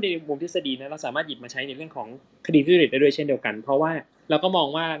อันนี้ที่พูดในมุมทฤษฎีนะเราสามารถหยิบมาใช้ในเรื่องของคดีทุจริตได้ด้วยเช่นเดียวกันเพราะว่าเราก็มอง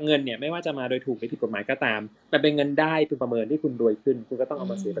ว่าเงินเนี่ยไม่ว่าจะมาโดยถูกหรือผิดกฎหมายก็ตามมันเป็นเงินได้เป็นประเมินที่คุณรวยขึ้นคุณก็ต้องเอา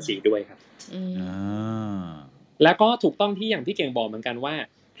มาเสียภาษีด้วยครับ แล้วก็ถูกต้องที่อย่างที่เก่งบอกเหมือนกันว่า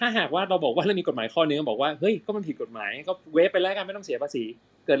ถ้าหากว่าเราบอกว่าเรามีกฎหมายข้อนึงบอกว่าเฮ้ยก็มันผิดกฎหมายก็เวฟไปแล้วกันไม่ต้องเสียภาษี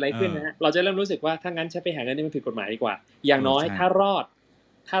เกิดอะไรขึ้นนะฮะเราจะเริ่มรู้สึกว่าถ้างั้นใช้ไปหาเงินนี่มันผิดกฎหมายดีกว่าอย่างน้อยถ้ารอ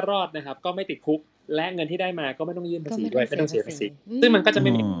ดนะครับก็ไม่ติดคุกและเงินที่ได้มาก็ไม่ต้องยื่นภาษีด้วยไม่ต้องเสียภาษีซึ่งมันก็จะไ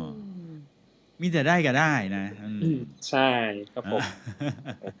ม่มีแต่ได้ก็ได้นะใช่ครับผม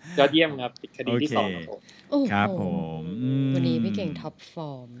ยอดเยี่ยมครับคดีที่2ครับผมครับผมวันนี้พี่เก่งท็อปฟ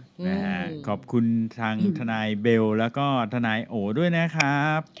อร์มนะฮะขอบคุณทางทนายเบลแล้วก็ทนายโอด้วยนะครั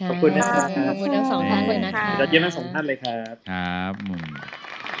บขอบคุณนะครับขอบคุณทั้งสองท่านเลยนะคะยอดเยี่ยมทั้งสองท่านเลยครับครับ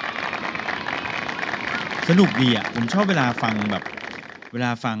สนุกดีอ่ะผมชอบเวลาฟั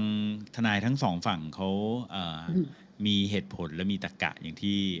งทนายทั้งสองฝั่งเขามีเหตุผลและมีตรรกะอย่าง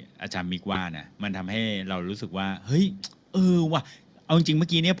ที่อาจารย์มิกว่านะมันทำให้เรารู้สึกว่าเฮ้ยว่ะเอาจริงเมื่อ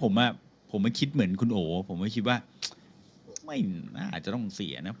กี้เนี่ยผมไม่คิดเหมือนคุณโอผมไม่คิดว่าไม่น่าจะต้องเสี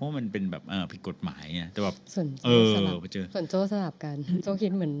ยนะเพราะมันเป็นแบบผิดกฎหมายแต่แบบส่วนโจ้สลับกันโจ้คิ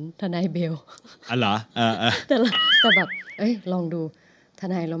ดเหมือนทนายเบลเหรอแต่แบบลองดูท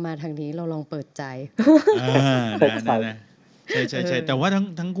นายเรามาทางนี้เราลองเปิดใจนะใช่แต่ว่า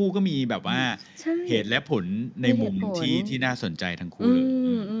ทั้งคู่ก็มีแบบว่าเหตุและผลในมุมที่น่าสนใจทั้งคู่เลย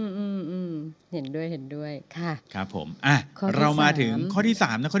เห็นด้วยค่ะครับผมเรามาถึงข้อที่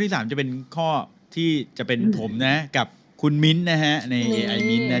3นะข้อที่3จะเป็นข้อที่จะเป็นผมนะกับคุณมิ้นนะฮะใน AI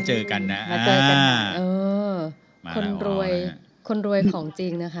มิ้นนะเจอกันนะมาเจอกันคนรวยของจริ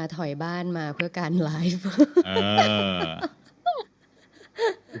งนะคะถอยบ้านมาเพื่อการไลฟ์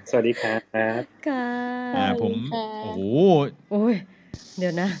สวัสดีครับค่ะผมโอ้ยเดี๋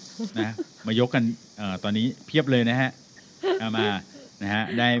ยวนะมายกกันตอนนี้เพียบเลยนะฮะมานะฮะ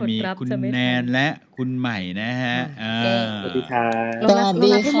ได้มีคุณแนนและคุณใหม่นะฮะสวัสดีครับเรารับ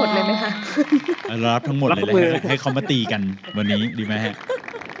ทั้งหมดเลยไหมคะรับทั้งหมดเลยให้เขามาตีกันวันนี้ดีไหมฮะ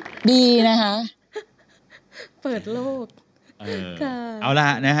ดีนะคะเปิดโลกเอาล่ะ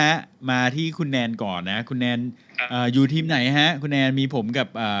นะฮะมาที่คุณแนนก่อนนะคุณแนนอยู่ทีมไหนฮะคุณแนนมีผมกับ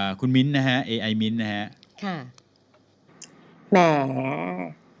คุณมิ้นนะฮะ AI มิ้นนะฮะค่ะแหม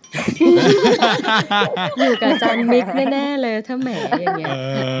อยู่กับอาจารย์มิกแน่ๆเลยถ้าแหมอย่างเงี้ย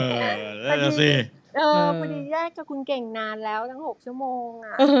นั่นน่ะสิพอดีแยกกับคุณเก่งนานแล้วตั้ง6 ชั่วโมง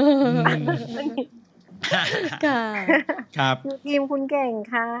อ่ะค่ะครับทีมคุณเก่ง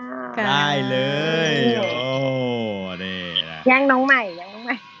ค่ะได้เลยโอ้นี่นะแย่งน้องใหม่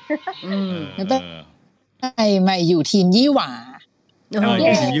ใหม่อยู่ทีมยี่หว่า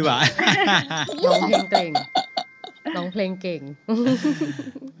ทีมยี่หว่าร้องเพลงเก่ง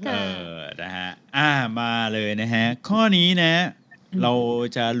นะฮะมาเลยนะฮะข้อนี้นะเรา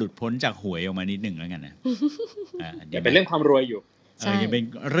จะหลุดพ้นจากหวยออกมานิดหนึ่งแล้วกันนะเดี๋ยวเป็นเรื่องความรวยอยู่ยังเป็น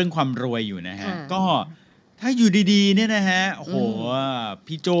เรื่องความรวยอยู่นะฮะก็ถ้าอยู่ดีๆเนี่ยนะฮะโอ้โห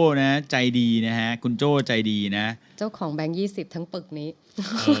พี่โจ้นะใจดีนะฮะคุณโจ้ใจดีนะเจ้าของแบงค์20ทั้งปึกนี้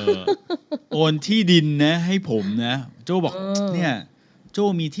โอนที่ดินนะให้ผมนะโจ้บอกเนี่ยโจ้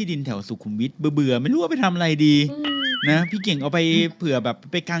มีที่ดินแถวสุขุมวิทเบื่อไม่รู้ว่าไปทำอะไรดีนะพี่เก่งเอาไปเผื่อแบบ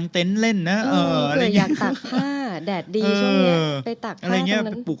ไปกางเต็นท์เล่นนะอะไรอยากตากผ้าแดดดีช่วงนี้ไปตากผ้าอะไรเงี้ย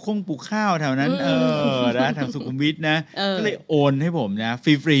ปลูกข้าวแถวนั้นนะแถวสุขุมวิทนะก็เลยโอนให้ผมนะ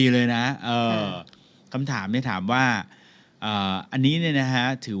ฟรีๆเลยนะคำถามเนี่ยถามว่าอันนี้เนี่ยนะฮะ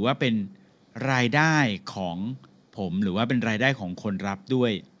ถือว่าเป็นรายได้ของผมหรือว่าเป็นรายได้ของคนรับด้ว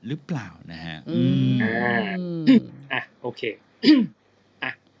ยหรือเปล่านะฮะโอเค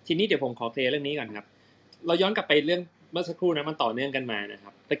ทีนี้เดี๋ยวผมขอเคลียร์เรื่องนี้ก่อนครับเราย้อนกลับไปเรื่องเมื่อสักครู่นะมันต่อเนื่องกันมานะครั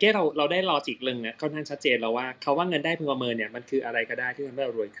บแต่เก้เราได้ลอจิกเรื่องนี้ค่อนข้างชัดเจนแล้วว่าเขาว่าเงินได้พึงประเมินเนี่ยมันคืออะไรก็ได้ที่ทำให้เร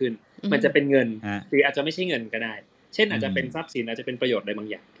ารวยขึ้นมันจะเป็นเงินหรืออาจจะไม่ใช่เงินก็ได้เช่นอาจจะเป็นทรัพย์สินอาจจะเป็นประโยชน์อะไรบาง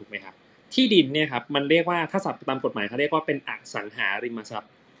อย่างถูกไหมครับที่ดินเนี่ยครับมันเรียกว่าถ้าศัพท์ตามกฎหมายเขาเรียกว่าเป็นอสังหาริมทรัพ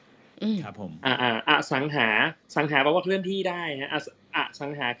ย์ครับผมอสังหาแปลว่าเคลื่อนที่ได้ฮะอสั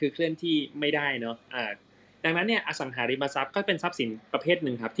งหาคือเคลื่อนที่ไม่ได้เนาะดังนั้นเนี่ยอสังหาริมทรัพย์ก็เป็นทรัพย์สินประเภทห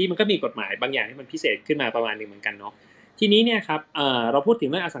นึ่งครับที่มันก็มีกฎหมายบางอย่างที่มันพิเศษขึ้นมาประมาณนึงเหมือนกันเนาะทีนี้เนี่ยครับเราพูดถึง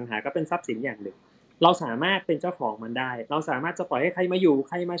เรื่องอสังหาก็เป็นทรัพย์สินอย่างหนึ่งเราสามารถเป็นเจ้าของมันได้เราสามารถจะปล่อยให้ใครมาอยู่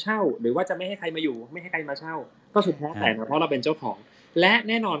ใครมาเช่าหรือว่าจะไม่ให้ใครมาอยู่ไม่ให้ใครมาเช่าก็สุดแท้แต่นะเพราะเราเป็นเจ้าของและ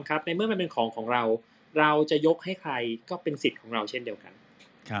แน่นอนครับในเมื่อมันเป็นของเราจะยกให้ใครก็เป็นสิทธิ์ของเราเช่นเดียวกัน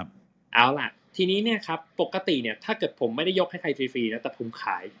ครับเอาล่ะทีนี้เนี่ยครับปกติเนี่ยถ้าเกิดผมไม่ได้ยกให้ใครฟรีๆนะแต่ผมข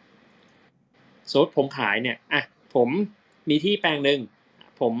ายสมมติผมขายเนี่ยผมมีที่แปลงนึง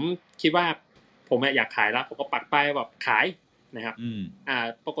ผมคิดว่าผมอยากขายแล้วผมก็ปักป้ายแบบขายนะครับ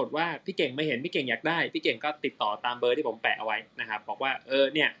ปรากฏว่าพี่เก่งไม่เห็นพี่เก่งอยากได้พี่เก่งก็ติดต่อตามเบอร์ที่ผมแปะเอาไว้นะครับบอกว่า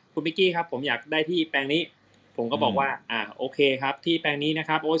เนี่ยคุณมิกกี้ครับผมอยากได้ที่แปลงนี้ผมก็บอกว่าโอเคครับที่แปลงนี้นะค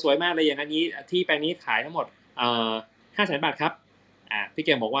รับโอ้สวยมากเลยอย่างนี้ที่แปลงนี้ขายทั้งหมด500,000 บาทครับพี่เ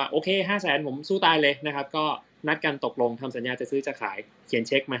ก่งบอกว่าโอเค500,000ผมสู้ตายเลยนะครับก็ นัดกันตกลงทำสัญญาจะซื้อจะขายเขียนเ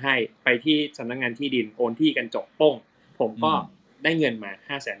ช็คมาให้ไปที่สำนักงานที่ดินโอนที่กันจบโป้งผมก็ได้เงินมา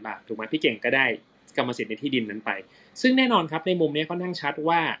 500,000 บาทถูกไหมพี่เก่งก็ได้กรรมสิทธิ์ในที่ดินนั้นไปซึ่งแน่นอนครับในมุมนี้ค่อนข้างชัด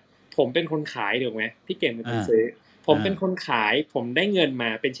ว่าผมเป็นคนขายถูกไหมพี่เก่งเป็นคนซื้อผมเป็นคนขายผมได้เงินมา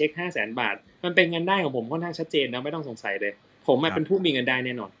เป็นเช็ค 500,000 บาทมันเป็นเงินได้ของผมค่อนข้างชัดเจนนะไม่ต้องสงสัยเลยผมเป็นผู้มีเงินได้แ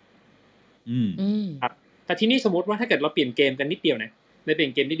น่นอนครับแต่ที่นี่สมมติว่าถ้าเกิดเราเปลี่ยนเกมกันนิดเดียวนะในเปลี่ย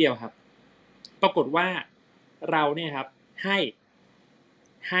นเกมนิดเดียวครับปรากฏว่าเราเนี่ยครับใ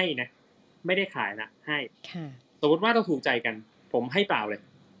ห้นะไม่ได้ขายนะให้สมมติว่าเราถูกใจกันผมให้เปล่าเลย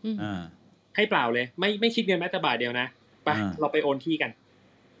ให้เปล่าเลยไม่คิดเงินแม้แต่บาทเดียวนะไปเราไปโอนที่กัน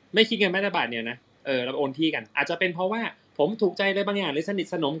ไม่คิดเงินแม้แต่บาทเดียวนะเราโอนที่กันอาจจะเป็นเพราะว่าผมถูกใจอะไรบางอย่างหรือสนิท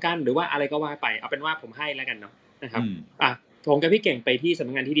สนมกันหรือว่าอะไรก็ว่าไปเอาเป็นว่าผมให้แล้วกันเนาะนะครับผมกับพี่เก่งไปที่สำ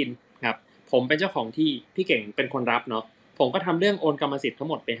นักงานที่ดินครับผมเป็นเจ้าของที่พี่เก่งเป็นคนรับเนาะผมก็ทำเรื่องโอนกรรมสิทธิ์ทั้ง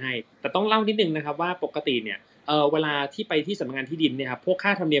หมดไปให้แต่ต้องเล่านิดนึงนะครับว่าปกติเนี่ยเวลาที่ไปที่สำนักงานที่ดินเนี่ยครับพวกค่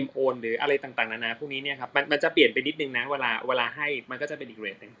าธรรมเนียมโอนหรืออะไรต่างๆนานาพวกนี้เนี่ยครับมันจะเปลี่ยนไปนิดนึงนะเวลาให้มันก็จะเป็นอีกเร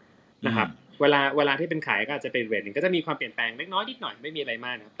ทนึงนะครับเวลาที่เป็นขายก็อาจจะเป็นเรทนึงก็จะมีความเปลี่ยนแปลงเล็กน้อยนิดหน่อยไม่มีอะไรม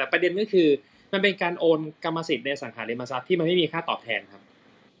ากนะครับแต่ประเด็นก็คือมันเป็นการโอนกรรมสิทธิ์ในอสังหาริมทรัพย์ที่มันไม่มีค่าตอบแทนครับ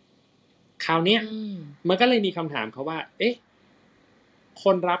คราวนี้มันก็เลยมีคำถามเขาว่าเอ๊ะค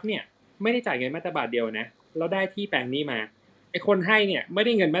นรับเนี่ยไม่ได้จ่ายเงินแม้แต่บาทเดียวนะเราได้ที่แปลงนี้มาไอ้คนให้เนี่ยไม่ไ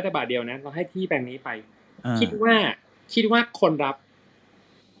ด้เงินแม้แต่บาทเดียวนะเราให้ที่แปลงนี้ไปคิดว่าคนรับ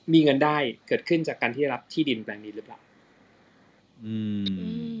มีเงินได้เกิดขึ้นจากการที่รับที่ดินแปลงนี้หรือเปล่า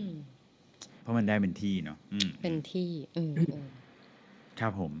เพราะมันได้เป็นที่เนาะเป็นที่ครั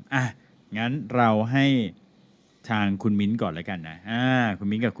บผมงั้นเราให้ทางคุณมิ้นก่อนแล้วกันนะคุณ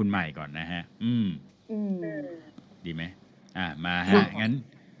มิ้นกับคุณใหม่ก่อนนะฮะดีไหมมาฮะงั้น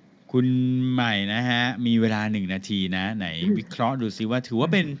คุณใหม่นะฮะมีเวลา1 นาทีนะไหนวิเคราะห์ดูซิว่าถือว่า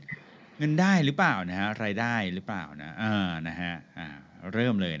เป็นเงินได้หรือเปล่านะฮะรายได้หรือเปล่านะนะฮะเริ่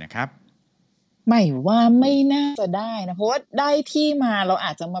มเลยนะครับใหม่ว่าไม่น่าจะได้นะเพราะว่าได้ที่มาเราอ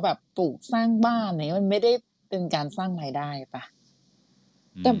าจจะมาแบบปลูกสร้างบ้านเนี่ยมันไม่ได้เป็นการสร้างรายได้ปะ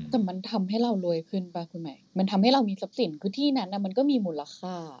แต่มันทำให้เรารวยขึ้นปะคุณใหม่มันทำให้เรามีทรัพย์สินคือที่นั้นนะมันก็มีมูล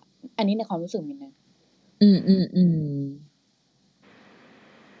ค่าอันนี้ในความรู้สึกมินนะ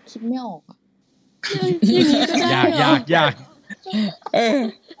คิดไม่ออกยาก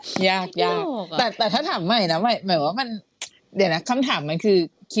ยากแต่ถ้าถามใหม่นะใหม่ว่ามันเดี๋ยวนะคำถามมันคือ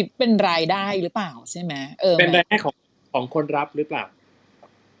คิดเป็นรายได้หรือเปล่าใช่ไหมเป็นรายได้ของคนรับหรือเปล่า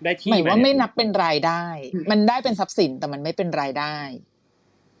ได้ที่หมายว่าไม่นับเป็นรายได้มันได้เป็นทรัพย์สินแต่มันไม่เป็นรายได้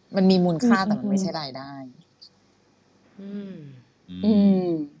มันมีมูลค่าแต่มันไม่ใช่รายได้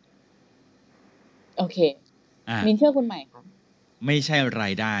โอเคมินเชื่อคุณใหม่ค่ะไม่ใช่รา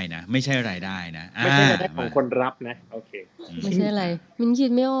ยได้นะไม่ใช่รายได้นะไม่ใช่รายได้ของคนรับนะโอเคไม่ใช่อะไรมินคิ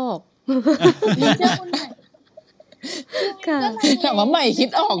ดไม่ออกมินเชื่อคุณใหม่ถามว่าใหม่คิด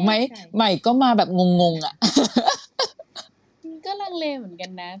ออกไหมใหม่ก็มาแบบงงๆก็ลังเลเหมือนกั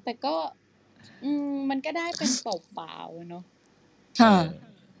นนะแต่ก็มันก็ได้เป็นเปล่าๆเนาะค่ะ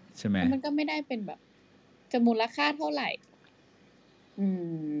ใช่ไหมมันก็ไม่ได้เป็นแบบจะมูลค่าเท่าไหร่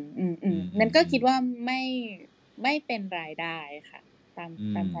นั่นก็คิดว่าไม่เป็นรายได้ค่ะตาม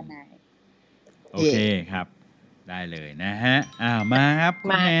ทนายโอเคครับได้เลยนะฮะมาครับคุ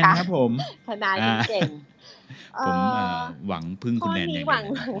ณแนนครับผมทนายเก่งผมหวังพึ่งคุณแนนอย่างเดียวหวัง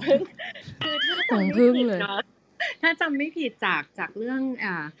พึ่งคือถ้าจำไม่ผิดเนาะถ้าจำไม่ผิดจากเรื่อง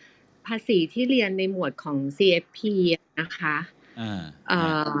ภาษีที่เรียนในหมวดของ CFP นะคะ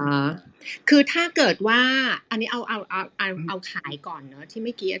คือถ้าเกิดว่าอันนี้เอาขายก่อนเนอะที่เ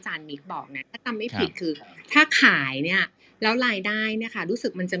มื่อกี้อาจารย์มิกบอกนะถ้าจำไม่ผิดคือถ้าขายเนี่ยแล้วรายได้เนี่ยค่ะรู้สึ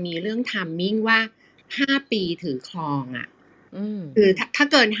กมันจะมีเรื่องไทมิ่งว่า5 ปีถือครองคือถ้า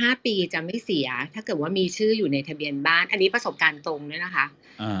เกิน5 ปีจะไม่เสียถ้าเกิดว่ามีชื่ออยู่ในทะเบียนบ้านอันนี้ประสบการณ์ตรงด้วยนะคะ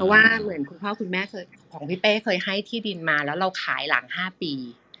เพราะว่าเหมือนคุณพ่อคุณแม่เคยของพี่เป้เคยให้ที่ดินมาแล้วเราขายหลัง5 ปี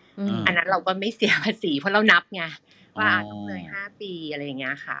อันนั้นเราก็ไม่เสียภาษีเพราะเรานับไงว่าต้องเลย5 ปีอะไรอย่างเ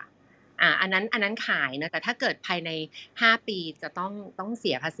งี้ยค่ะอันนั้นขายนะแต่ถ้าเกิดภายใน5 ปีจะต้องเ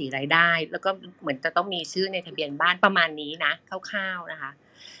สียภาษีรายได้แล้วก็เหมือนจะต้องมีชื่อในทะเบียนบ้านประมาณนี้นะคร่าวๆนะคะ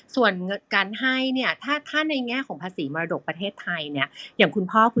ส่วนการให้เนี่ยถ้าในแง่ของภาษีมรดกประเทศไทยเนี่ยอย่างคุณ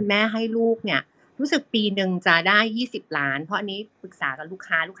พ่อคุณแม่ให้ลูกเนี่ยรู้สึกปีนึงจะได้20 ล้านเพราะอันนี้ปรึกษากับลูก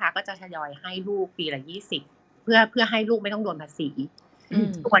ค้าก็จะทยอยให้ลูกปีละ20เพื่อให้ลูกไม่ต้องโดนภาษี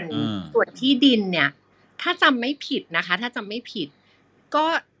ส่วนที่ดินเนี่ยถ้าจำไม่ผิดนะคะถ้าจำไม่ผิดก็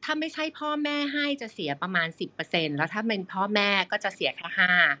ถ้าไม่ใช่พ่อแม่ให้จะเสียประมาณ 10% แล้วถ้าเป็นพ่อแม่ก็จะเสียแค่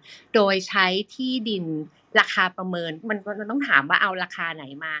5%โดยใช้ที่ดินราคาประเมินมันต้องถามว่าเอาราคาไหน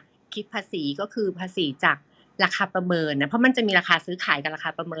มาคิดภาษีก็คือภาษีจากราคาประเมินนะเพราะมันจะมีราคาซื้อขายกับราคา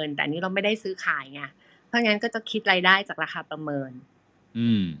ประเมินแต่อันนี้เราไม่ได้ซื้อขายไง เพราะงั้นก็จะคิดรายได้จากราคาประเมิน อื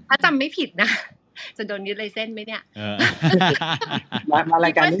ม ถ้าจำไม่ผิดนะ จะโดนยึดไลเซนส์ไหมเนี่ย เออ มาร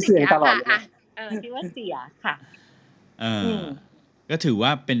ายการนี้เสียงตลอดเลย ค่ะ นะ คิดว่าเสียค่ะ เออก็ถือว่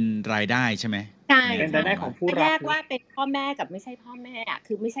าเป็นรายได้ใช่ไหม ใช่ เป็นรายได้ของผู้รับ แยกว่าเป็นพ่อแม่กับไม่ใช่พ่อแม่อะ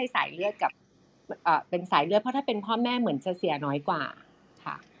คือไม่ใช่สายเลือดกับเป็นสายเลือดเพราะถ้าเป็นพ่อแม่เหมือนจะเสียน้อยกว่า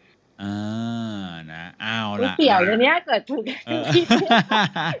ค่ะ นะอ้าว ไม่ ล่ะ เกี่ยวเลยเนี้ยเกิดถูก เออ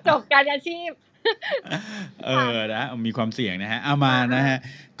จบการอาชีพ นะมีความเสี่ยงนะฮะเอามานะฮะ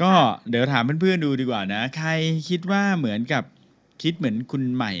ก็เดี๋ยวถามเพื่อนๆดูดีกว่านะใครคิดว่าเหมือนกับคิดเหมือนคุณ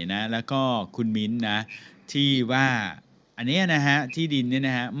ใหม่นะแล้วก็คุณมิ้นนะที่ว่าอันเนี้ยนะฮะที่ดินเนี่ยน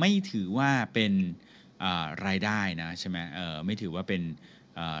ะฮะไม่ถือว่าเป็นรายได้นะใช่ไหมไม่ถือว่าเป็น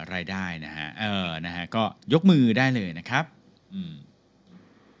รายได้นะฮะนะฮะก็ยกมือได้เลยนะครับ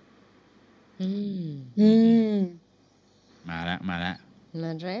มาแล้วมาแล้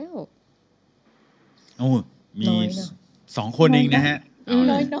ว โอ้มี2 คนเองนะฮะเอา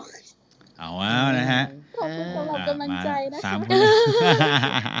เล น้อย ย เนาะ เอาแล้วนะฮะ ขอบคุณสำหรับกำลังใจนะคะ 3 คน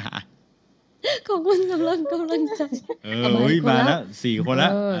ขอบคุณสำหรับกำลังใจ มาแล้ว4 คนแล้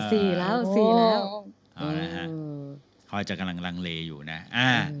ว 4 แล้วเอาละฮะเขาจะกำลังลังเลอยู่นะ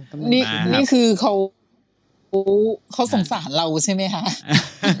นี่คือเขาสงสารเราใช่ไหมคะ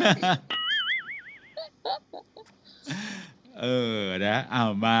นะเอา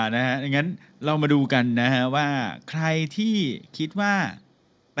มานะฮะงั้นเรามาดูกันนะฮะว่าใครที่คิดว่า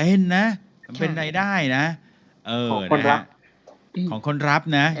เป็นนะเป็นรายได้นะของคนรับ ของคนรับ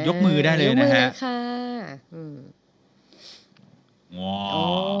นะยกมือได้เลยนะฮะยกมือเลยค่ะว้า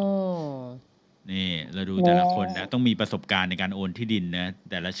วนี่เราดูแต่ละคนนะต้องมีประสบการณ์ในการโอนที่ดินนะ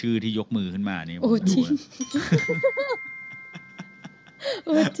แต่ละชื่อที่ยกมือขึ้นมานี่ โอ้จริง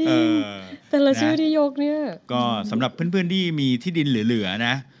จริงแต่ละชื่อที่ยกเนี่ยก็สำหรับเพื่อนๆที่มีที่ดินเหลือๆน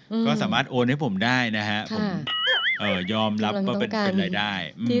ะก็สามารถโอนให้ผมได้นะฮะผมยอมรับว่าเป็นรายได้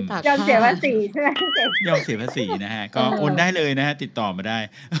ยอมเสียภาษีใช่ไหมยอมเสียภาษีนะฮะก็โอนได้เลยนะฮะติดต่อมาได้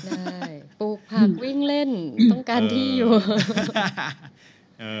ปลูกผักวิ่งเล่นต้องการที่อยู่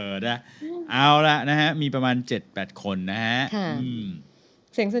นะเอาละนะฮะมีประมาณ 7-8 คนนะฮะ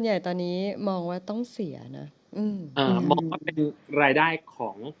เสียงส่วนใหญ่ตอนนี้มองว่าต้องเสียนะมองว่าเป็นรายได้ขอ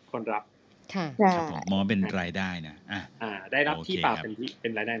งคนรับค่ะผมมองเป็นรายได้นะได้รับที่เปล่าเป็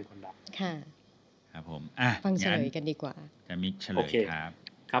นรายได้ของคนรับค่ะครับผมฟังเฉลยกันดีกว่าจะมิกเฉลยครับ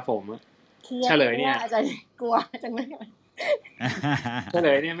ครับผมเฉลยเนี่ยอาจารย์กลัวจังเลยเฉล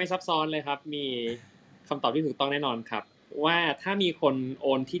ยเนี่ยไม่ซับซ้อนเลยครับมีคำตอบที่ถูกต้องแน่นอนครับว่าถ้ามีคนโอ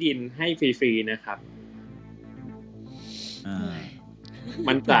นที่ดินให้ฟรีๆนะครับ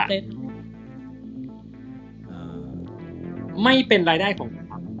มันจะไม่เป็นรายได้ของ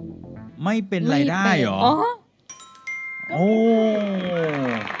ไม่เป็นรายได้หรอโอ้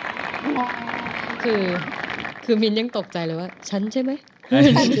คือมินยังตกใจเลยว่าฉันใช่ไหม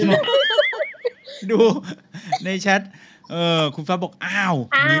ดูในแชทคุณฟ้าบอกอ้าว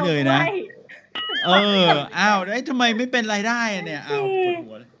นี้เลยนะอ้าวทำไมไม่เป็นรายได้เนี่ยอ้าวปวด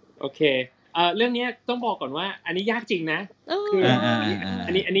หัวเลยโอเคเรื่องนี้ต้องบอกก่อนว่าอันนี้ยากจริงนะคือ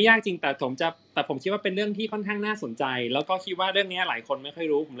อันนี้ยากจริงแต่ผมคิดว่าเป็นเรื่องที่ค่อนข้างน่าสนใจแล้วก็คิดว่าเรื่องนี้หลายคนไม่ค่อย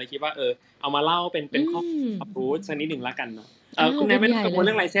รู้ผมเลยคิดว่าเอามาเล่าเป็นข้อรู้สักนิดหนึ่งละกันเนาะคุณนายไม่ต้องกังวลเ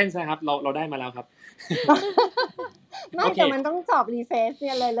รื่องไลเซนส์นะครับเราได้มาแล้วครับไม่แต่มันต้องสอบรีเฟซเ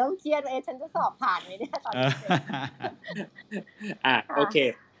นี่ยเลยเริ่มเครียดฉันจะสอบผ่านไหมเนี่ยตอนนี้โอเค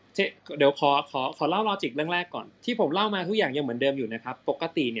เดี๋ยวขอเล่าลอจิกเรื่องแรกก่อนที่ผมเล่ามาทุกอย่างยังเหมือนเดิมอยู่นะครับปก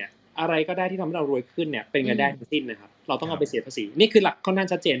ติเนี่ยอะไรก็ได้ที่ทำให้เรารวยขึ้นเนี่ยเป็นเงินได้ทั้งสิ้นนะครับเราต้องเอาไปเสียภาษีนี่คือหลักค่อนข้าง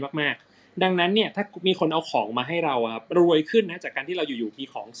ชัดเจนมากๆดังนั้นเนี่ยถ้ามีคนเอาของมาให้เราครับรวยขึ้นนะจากการที่เราอยู่ๆมี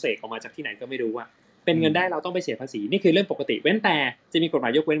ของเสกออกมาจากที่ไหนก็ไม่รู้ว่าเป็นเงินได้เราต้องไปเสียภาษีนี่คือเรื่องปกติเว้นแต่จะมีกฎหมา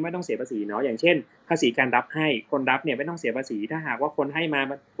ยยกเว้นไม่ต้องเสียภาษีเนาะอย่างเช่นภาษีการรับให้คนรับเนี่ยไม่ต้องเสียภาษีถ้าหากว่าคนให้มา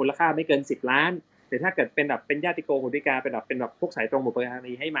มูลค่าไม่เกิน10 ล้านแต่ถ้าเกิดเป็นญาติโกโหติกาเป็นพวกสายตรงบุปกา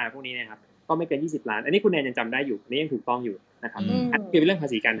รีให้มาพวกนี้นะครับก็ไม่เกิน20 ล้านอันนี้คุณแนนยังจำได้อยู่นี่ยังถูกต้องอยู่นะครับอันนี้เป็นเรื่องภา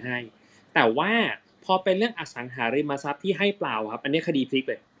ษีการให้แต่ว่าพอเป็นเรื่องอสังหาริมทรัพย์ที่ให้เปล่าครับอันนี้คดีพลิก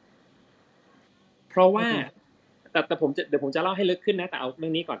เลยเพราะว่าแต่เดี๋ยวผมจะเล่าให้ลึกขึ้นนะแต่เอาเรื่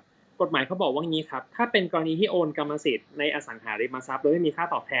องนี้ก่อนกฎหมายเขาบอกว่างี้ครับถ้าเป็นกรณีที่โอนกรรมสิทธิ์ในอสังหาริมทรัพย์โดยไม่มีค่า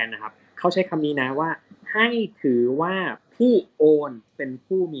ตอบแทนนะครับเขาใช้คำนี้นะว่าให้ถือว่าผู้โอนเป็น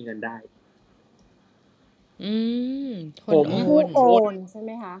ผู้มีเงินได้ผมโอนใช่ไห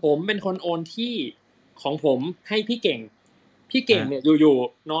มคะผมเป็นคนโอนที่ของผมให้พี่เก่งเนี่ยอยู่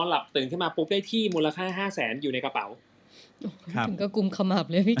ๆนอนหลับตื่นขึ้นมาปุ๊บได้ที่มูลค่า 500,000 อยู่ในกระเป๋าถึงก็กุมขมับ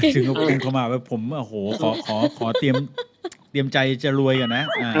เลยพี่เก่งถึงก็กุมขมับแบบผมโอ้โหขอเตรียมใจจะรวยก่อนนะ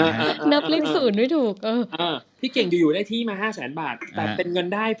นับเลขศูนย์ไม่ถูกพี่เก่งอยู่ๆได้ที่มา 500,000 บาทแต่เป็นเงิน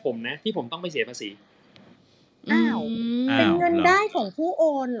ได้ผมนะที่ผมต้องไปเสียภาษี อ้าว อื เป็น ม เงิน เหรอ ได้ของผู้โอ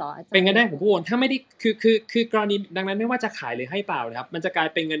นเหรออาจารย์ เป็นเงินได้ของผู้โอนถ้าไม่ได้คือกรณีดังนั้นไม่ว่าจะขายหรือให้เปล่านะครับมันจะกลาย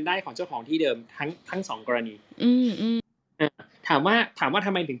เป็นเงินได้ของเจ้าของที่เดิมทั้ง2กรณี ถามว่าท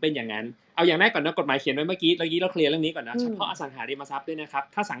ำไมถึงเป็นอย่างนั้นเอาอย่างแรกก่อนนะกฎหมายเขียนไว้เมื่อกี้เราเคลียร์เรื่องนี้ก่อนนะเฉพาะอสังหาริมทรัพย์ด้วยนะครับ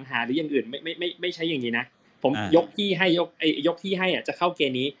ถ้าสังหาหรืออย่างอื่นไม่ใช้อย่างนี้นะผมยกที่ให้ยกที่ให้อ่ะจะเข้าเก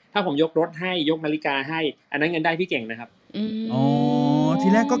ณฑ์นี้ถ้าผมยกรถให้ยกนาฬิกาให้อันนั้นเงินได้พี่เก่งนะครับ อ๋อที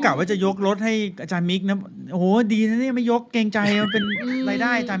แรกก็กะว่าจะยกรถให้อาจารย์มิกนะโอ้โหดีนะเนี่ยไม่ยกเกรงใจมันเป็นรายไ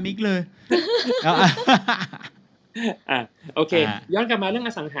ด้อาจารย์มิกเลยเอาโอเคย้อนกลับมาเรื่อง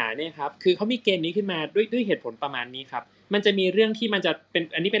อสังหาเนี่ยครับคือเขามีเกณฑ์นี้ขึ้นมาด้วยเหตุผลประมาณนี้ครับมันจะมีเรื่องที่มันจะเป็น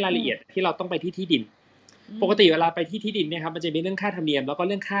อันนี้เป็นรายละเอียดที่เราต้องไปที่ดินปกติเวลาไปที่ดินเนี่ยครับมันจะมีเรื่องค่าธรรมเนียมแล้วก็เ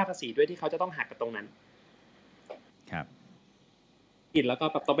รื่องค่าภาษีด้วยที่เขาจะต้องหักกับตรงนั้นครับดินแล้วก็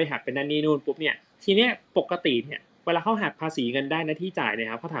ต้องไปหักเป็นนั่นนี่นู่นปุ๊บเนี่ยทีเนี้ยปกติเนี่ยเวลาเขาหักภาษีเงินได้หน้าที่จ่ายเนี่ย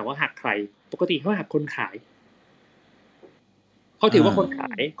ครับเขาถามว่าหักใครปกติเขาหักคนขายเขาถือว่าคนข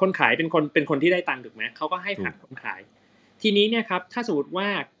ายเป็นคนที่ได้ตังค์ถูกไหมเขาก็ให้หักคนขายทีนี้เนี่ยครับถ้าสมมติว่า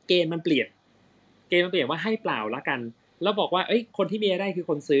เกณฑ์มันเปลี่ยนว่าให้เปล่าละกันแล้วบอกว่าคนที่มีรายได้คือ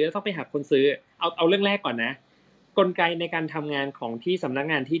คนซื้อต้องไปหักคนซื้อเอาเรื่องแรกก่อนนะกลไกในการทำงานของที่สำนัก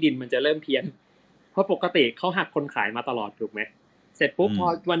งานที่ดินมันจะเริ่มเพี้ยนเพราะปกติเขาหักคนขายมาตลอดถูกไหมเสร็จปุ๊บพอ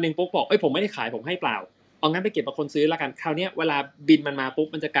วันนึงปุ๊บบอกผมไม่ได้ขายผมให้เปล่าเอางั้นไปเก็บกับคนซื้อละกันคราวนี้เวลาบินมันมาปุ๊บ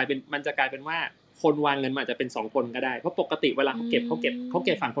มันจะกลายเป็นว่าคนวางเงินมันอาจจะเป็น2คนก็ได้เพราะปกติเวลาเขาเก็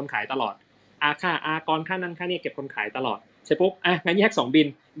บฝั่งคนขายตลอดค่าอากรค่านั้นค่านี้เก็บคนขายตลอดเสร็จปุ๊บงั้นแยก2บิน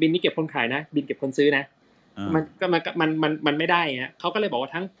นี้เก็บคนขายนะบินเก็บคนซื้อนะมันไม่ได้ฮะเขาก็เลยบอกว่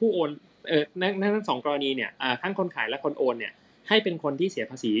าทั้งผู้โอนทั้ง2กรณีเนี่ยทั้งคนขายและคนโอนเนี่ยให้เป็นคนที่เสีย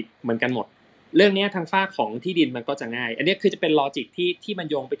ภาษีเหมือนกันหมดเรื่องนี้ทางฝ้าของที่ดินมันก็จะง่ายอันนี้คือจะเป็นลอจิกที่มัน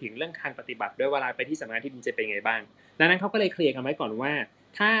โยงไปถึงเรื่องการปฏิบัติด้วยเวลาไปที่สำนักงานที่ดินจะเป็นไงบ้างดังนั้นเขาก็เลยเคลียร์กันไว้ก่อนว่า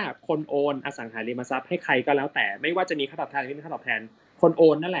ถ้าคนโอนอสังหาริมทรัพย์ให้ใครก็แล้วแต่ไม่ว่าจะมีค่าตอบแทนหรือไม่มีค่าตอบแทนคนโอ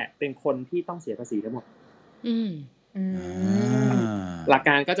นนั่นแหละเป็นคนที่ต้องเสียภาษีทั้งหมดหลักก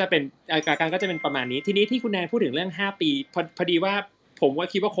ารก็จะเป็นประมาณนี้ทีนี้ที่คุณแนนพูดถึงเรื่อง5ปีพอดีว่าผมว่า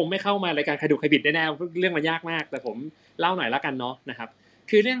คิดว่าคงไม่เข้ามารายการใครถูกใครผิดแน่ๆเรื่องมันยากมากแต่ผมเล่าหน่อยละกันเนาะนะครับ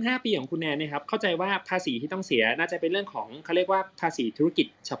คือเรื่อง5ปีของคุณแนนเนี่ยครับเข้าใจว่าภาษีที่ต้องเสียน่าจะเป็นเรื่องของเขาเรียกว่าภาษีธุรกิจ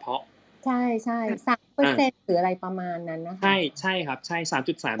เฉพาะใช่ๆ 3% หรืออะไรประมาณนั้นนะคะใช่ครับใช่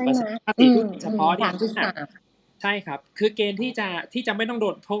 3.3% ภาษีธุรกิจเฉพาะเนี่ยใช่ครับคือเกณฑ์ที่จะไม่ต้องโด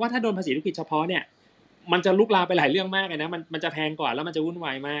นเพราะว่าถ้าโดนภาษีธุรกิจเฉพาะเนี่ยมันจะลุกลามไปหลายเรื่องมากเลยนะมันจะแพงกว่าแล้วมันจะวุ่นว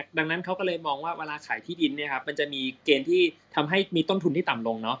ายมากดังนั้นเขาก็เลยมองว่าเวลาขายที่ดินเนี่ยครับมันจะมีเกณฑ์ที่ทำให้มีต้นทุนที่ต่ำล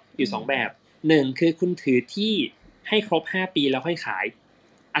งเนาะอยู่2แบบ1คือคุณถือที่ให้ครบ5ปีแล้วค่อยขาย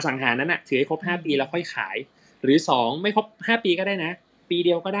อสังหานั้นน่ะถือให้ครบ5ปีแล้วค่อยขายหรือ2ไม่ครบ5ปีก็ได้นะปีเ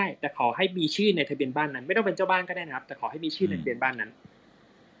ดียวก็ได้แต่ขอให้มีชื่อในทะเบียนบ้านนั้นไม่ต้องเป็นเจ้าบ้านก็ได้นะครับแต่ขอให้มีชื่อในทะเบียนบ้านนั้น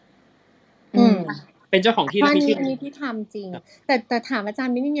เป็นเจ้าของที่แล้วมีชื่ออันนี้ที่ทำจริงแต่ถามอาจาร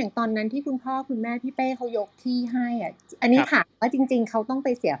ย์มินิอย่างตอนนั้นที่คุณพ่อคุณแม่พี่เป้เขายกที่ให้อ่ะอันนี้ถามว่าจริงๆเขาต้องไป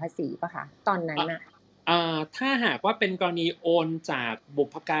เสียภาษีป่ะคะตอนนั้นน่ะถ้าหากว่าเป็นกรณีโอนจากบุ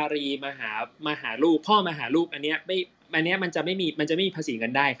พการีมาหาลูกพ่อมาหาลูกอันเนี้ยมันจะไม่มีภาษีเงิ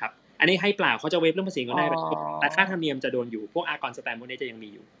นได้ครับอันนี้ให้เปล่าเขาจะเวฟเรื่องภาษีเงินได้แต่ค่าธรรมเนียมจะโดนอยู่พวกอากรสแตมป์พวกนี้จะยังมี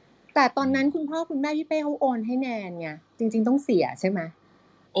อยู่แต่ตอนนั้นคุณพ่อคุณแม่พี่เป้เขาโอนให้แนนไงจริงๆต้องเสียใช่ไหม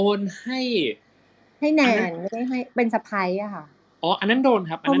โอนให้แนนไม่ได้ให้เป็นสะใภ้อะค่ะอันนั้นโดน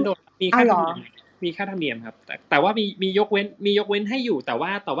ครับอันนั้นโดนมีค่าธรรมเนียมครับแต่ว่ามียกเว้นให้อยู่แต่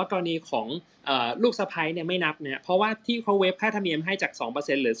ว่ากรณีของลูกสะใภ้เนี่ยไม่นับเนี่ยเพราะว่าที่เขาเวฟค่าธรรมเนียมให้จาก 2%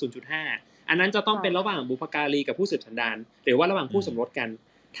 เหลือ 0.5 อันนั้นจะต้องเป็นระหว่างบุพการีกับผู้สืบสันดานหรือว่าระหว่างคู่สมรสกัน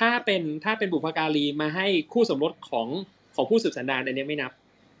ถ้าเป็นบุพการีมาให้คู่สมรสของผู้สืบสันดานอันนี้ไม่นับ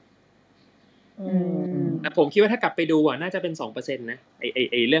ผมคิดว่าถ้ากลับไปดูน่าจะเป็น 2% นะ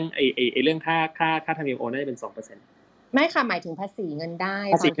ไอ้เรื่องค่าธรรมเนียมโอนน่าจะเป็น 2%ไม่ค่ะหมายถึงภาษีเงินได้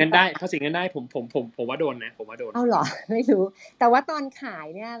ภาษีเงินได้ผมว่าโดนนะผมว่าโดนเอาเหรอไม่รู้แต่ว่าตอนขาย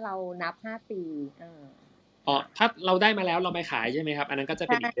เนี่ยเรานับ5ปีถ้าเราได้มาแล้วเราไปขายใช่ไหมครับอันนั้นก็จะเ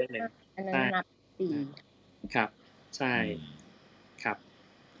ป็นอีกเรื่องนึงอันนั้นนับปีครับใช่ครับ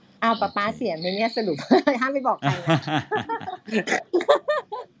เอาป้าเสียไหมเนี่ยสรุปห้ามไปบอกใครนะ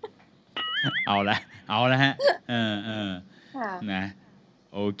เอาละฮะนะ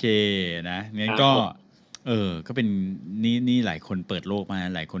โอเคนะงั้นก็ก็เป็นนี่หลายคนเปิดโลกมา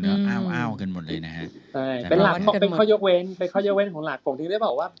หลายคนก็อ้าวกันหมดเลยนะฮะใช่เป็นหลักเป็นข้อยกเว้นของหลักผมถึงได้บ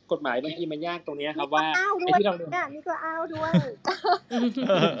อกว่ากฎหมายบางทีมันยากตรงนี้ครับว่าไอ้ที่เรานี่ก็อ้าวด้วย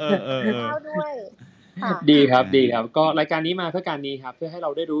อ้าวด้วยดีครับก็รายการนี้มาเพื่อการนี้ครับเพื่อให้เรา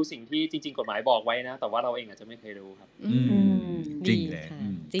ได้รู้สิ่งที่จริงๆกฎหมายบอกไว้นะแต่ว่าเราเองอาจจะไม่เคยรู้ครับจริงเลย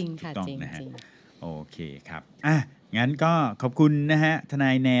จริงค่ะจริง โอเคครับงั้นก็ขอบคุณนะฮะทน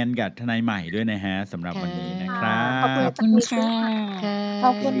ายแนนกับทนายใหม่ด้วยนะฮะสำหรับวันนี้นะครั ขอบคุณ ข อา อบ จาร คุ ย์ ณ มิกด้ ค่ะ วยค่ะ ค่ะ ข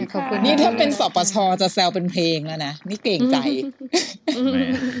อบคุณ ขอบคุณ ค่ะ นี่ถ้าเป็น มาก ส ๆ ป ค่ะ ชจะแซวเป็นเพลงแล้วนะ นี่เกรงใจ ไม่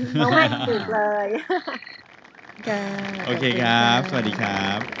น้องใหม่ถูกเลย ค่ะ โอ ขอบ เค คุณ ค ค รั่ ะ บ สวัสดีครั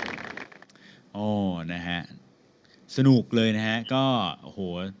บ โอ้นะฮะสนุกเลยนะฮะก็โอ้โห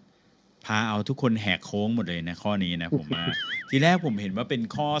พาเอาทุกคนแหกโค้งหมดเลยนะข้อนี้นะผมว่า ทีแรกผมเห็นว่าเป็น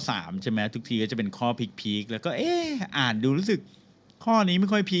ข้อ3ใช่ไหมทุกทีก็จะเป็นข้อพีคๆแล้วก็อ่านดูรู้สึกข้อนี้ไม่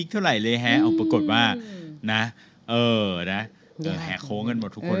ค่อยพีคเท่าไหร่เลยแฮะเอาปรากฏว่านะนะ ยาก แหกโค้งกันหมด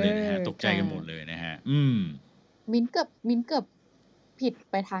ทุกคนเลยนะฮะตกใจ ค่ะ กันหมดเลยนะฮะมิ้นเกือบผิด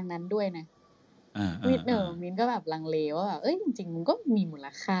ไปทางนั้นด้วยนะ มิ้นก็แบบลังเลว่าแบบจริงๆมันก็มีมูล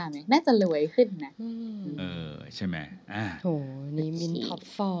ค่าไหมน่าจะรวยขึ้นนะ ใช่ไหม โหนี่มินท็อป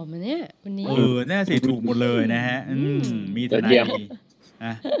ฟอร์มอะเนี่ยวันนี้ น่าสิถูกหมดเลยนะฮะมีทนาย เยี่ยม ดีอ่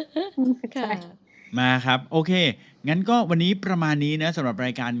ะ ค่ะ มาครับ โอเค งั้นก็วันนี้ประมาณนี้นะสำหรับร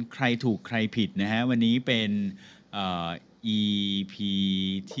ายการใครถูกใครผิดนะฮะ วันนี้เป็นEP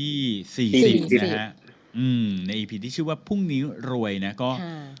ที่40นะฮะใน EP ที่ชื่อว่าพรุ่งนี้รวยนะก็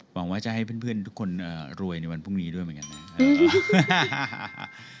ค่ะ หวังว่าจะให้เพื่อนๆทุกคนรวยในวันพรุ่งนี้ด้วยเหมือนกันนะ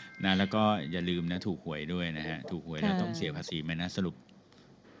นะแล้วก็อย่าลืมนะถูกหวยด้วยนะฮะถูกหวยแล้ว ค่ะ ต้องเสียภาษีไหมนะสรุป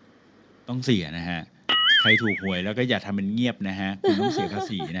ต้องเสียนะฮะใครถูกหวยแล้วก็อย่าทำเป็นเงียบนะฮะคุณต้องเสียภา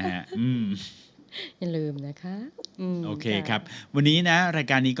ษีนะฮะอย่าลืมนะคะโอเคครับ วันนี้นะราย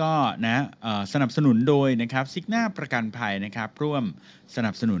การนี้ก็นะสนับสนุนโดยนะครับซิกนาประกันภัยนะครับร่วมส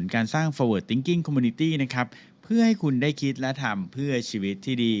นับสนุนการสร้าง Forward Thinking Community นะครับเพื่อให้คุณได้คิดและทำเพื่อชีวิต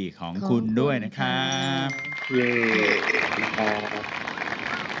ที่ดีของคุณด้วยนะครับ เย้ครับ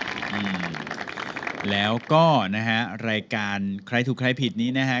แล้วก็นะฮะรายการใครถูกใครผิดนี้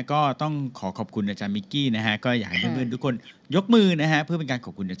นะฮะก็ต้องขอบคุณอาจารย์มิกกี้นะฮะก็อยากให้เพื่อนๆทุกคนยกมือนะฮะเพื่อเป็นการข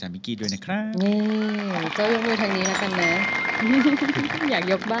อบคุณอาจารย์มิกกี้ด้วยนะครับ เย้เจ้ายกมือทางนี้แล้วกันนะ อยาก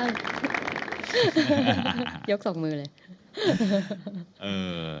ยกบ้าง ยก2 มือเลย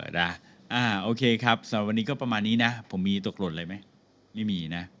นะโอเคครับสำหรับวันนี้ก็ประมาณนี้นะผมมีตกหล่นอะไรไหมไม่มี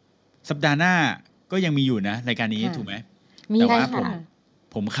นะสัปดาห์หน้าก็ยังมีอยู่นะรายการนี้ ค่ะ ถูกไหม มี แต่ว่า ค่ะ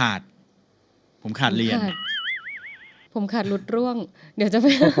ผมขาดเรียน ผมขาดหลุดร่วง เดี๋ยวจะไป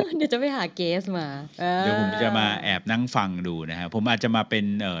เดี๋ยวจะไปหาเกสมา เดี๋ยวผมจะมาแอบนั่งฟังดูนะฮะผมอาจจะมาเป็น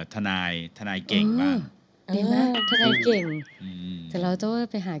ทนายเก่งบ้าง ดีมากทนายเก่ง อืม แต่เราจะ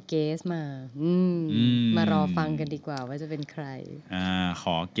ไปหาเกสมา มารอฟังกันดีกว่าว่าจะเป็นใคร ข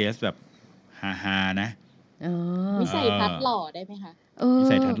อเกสแบบฮาๆนะ อ๋อ วิสัยทัศน์หล่อได้ไหมคะ วิ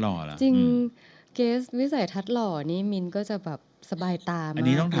สัยทัศน์หล่อเหรอ จริงเกสวิสัยทัศน์หล่อนี่มินก็จะแบบสบายตามาก อัน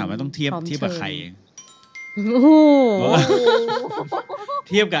นี้ต้องถามว่าต้องเทียบ พร้ม กับใคร เชิญโอ้โห เ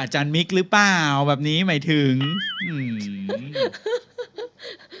ทียบกับอาจารย์มิกหรือเปล่าแบบนี้หมายถึง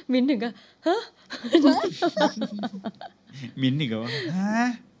มินถึงก็ฮะ มิ้นท์อีกแล้วฮะ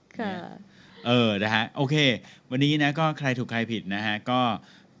ค่ะ นะฮะโอเค วันนี้นะก็ใครถูกใครผิดนะฮะก็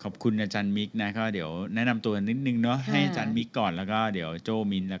ขอบคุณอาจารย์มิกนะก็เดี๋ยวแนะนำตัวนิดนึงเนาะ ค่ะ ให้อาจารย์มิกก่อนแล้วก็เดี๋ยวโจ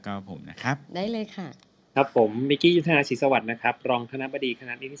มิ้นท์แล้วก็ผมนะครับ ได้เลยค่ะ ครับผมมิกกี้ยุทธนาศรีสวัสดิ์นะครับรองคณบดีคณ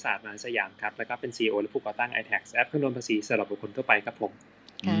ะนิติศาสตร์มหาสยามครับแล้วก็เป็น CEO และผู้ก่อตั้ง iTax แอปคำนวณภาษีสำหรับบุคคลทั่วไปครับผม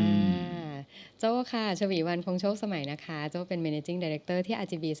ค่ะ โจ้ค่ะ ชวีวรรณคงโชคสมัยนะคะ โจ้เป็น Managing Director ที่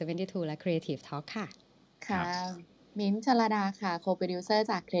RGB 72 และ Creative Talk ค่ะ ค่ะ มิ้นท์ชลดาค่ะ Co-producer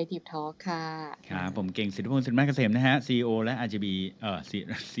จาก Creative Talk ค่ะ ครับผมเก่งสิทธิพงศ์สินมาเกษมนะฮะ CEO และ RGB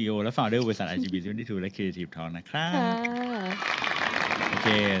CEO และ Founder บริษัท RGB 72 และ Creative Talk นะครับ ค่ะ โอเค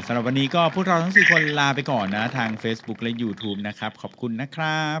สำหรับวันนี้ก็พวกเราทั้ง4คนลาไปก่อนนะทาง Facebook และ YouTube นะครับขอบคุณนะค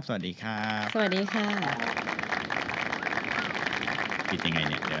รับ สวัสดีครับ สวัสดีค่ะ ปิดยังไง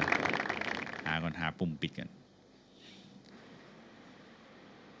เนี่ยเดี๋ยวหาปุ่มปิดกัน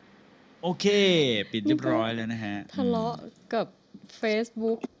โอเค ปิดเรียบร้อยแล้วนะฮะ ทะเลาะกับ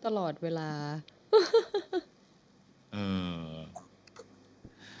Facebook ตลอดเวลา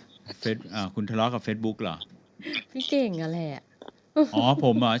คุณทะเลาะกับ Facebook เหรอ พี่เก่งอะแหละ อ๋อผ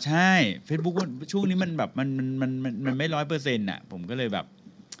มเหรอใช่ Facebook ช่วงนี้มันแบบมันไม่ 100% อ่ะ ผมก็เลยแบบ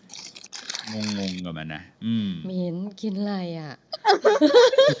งงกับมันนะมิ้นกินอะไรอ่ะ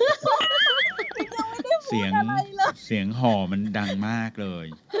เสียงห่อมันดังมากเลย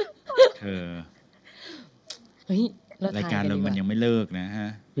เธอ เฮ้ย รายการเรามันยังไม่เลิกนะฮะ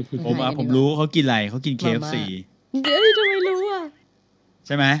เรา ผม ถ่ายกันดีกว่า ผมรู้เขากินอะไรเขากิน มาม่า KFC เดี๋ยวทำไมรู้อ่ะ ใ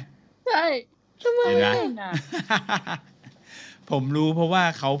ช่ไหม ใช่ ทำไม เห็นไหม อะ ผมรู้เพราะว่า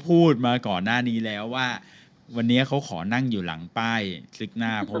เขาพูดมาก่อนหน้านี้แล้วว่า วันนี้เขาขอนั่งอยู่หลังป้ายคลิกหน้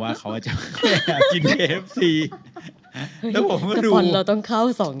า เพราะว่าเขาจะ กิน KFC แล้วผมก็ ส ดู ปอนเราต้องเข้า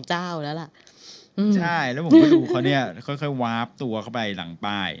2 เจ้าแล้วล่ะ ใช่แล้วผมก็ดูเขาเนี่ยค่อยๆวาร์ปตัวเข้าไปหลัง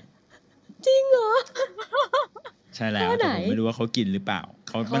ป้าย จริงเหรอ ใช่แล้ ข้ ว อไหน แต่ผมไม่รู้ว่าเขากินหรือเปล่า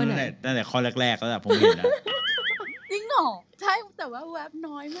เขา ข้อ ตั้ง ไหน แต่ข้อแรกๆแล้วแหละผมเห็นแล้ว จริงเหรอ ใช่ แต่ว่าแวบ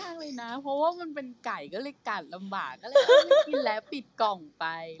น้อยมากเลยนะ เพราะว่ามันเป็นไก่ก็เลยกัดลำบาก ก็เลยไม่กินแล้วปิดกล่องไป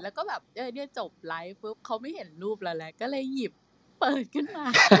แล้วก็แบบเนี่ยจบไลฟ์ปุ๊บเขาไม่เห็นรูปเราแล้ว ก็เลยหยิบเปิดขึ้นมา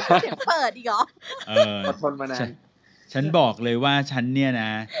เสียงเปิดอีกเหรอ เออ อดทนมานาน ฉันบอกเลยว่าฉันเนี่ยน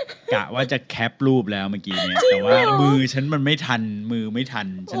ะ กะว่าจะแคปรูปแล้วเมื่อกี้เนี่ย แต่ว่ามือฉันมันไม่ทัน มือไม่ทัน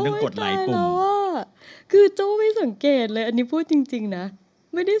ฉันต้องกดไลค์ปุ่ม โอ๊ยตายแล้วอะคือโจ้ไม่สังเกตเลย อันนี้พูดจริง ๆ นะ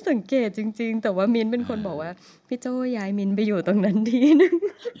ไม่ได้สังเกตจริง ๆ แต่ว่ามิ้นท์เป็นคนบอกว่า พี่โจ้ย้ายมิ้นท์ไปอยู่ตรงนั้นทีนึง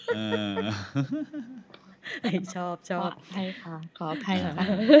เออ เอ้ยชอบ ขออภัยค่ะ ขออภัย อ่า ค่ะ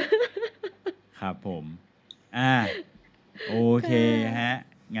ครับผม โอเค ค่ะ ฮะ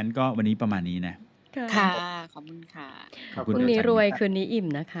งั้นก็วันนี้ประมาณนี้นะ ค่ะ ค่ะ ขอบคุณค่ะ ขอบ พ คุณ รุ่ง อา นี้ จารย์ รวย มิก คืนนี้อิ่ม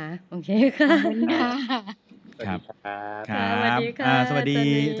นะคะ โอเคค่ะ ขอบคุณค่ะ ครั สวัส บ ดีครับ ค ค่ะ รั สวัส บ ดีค่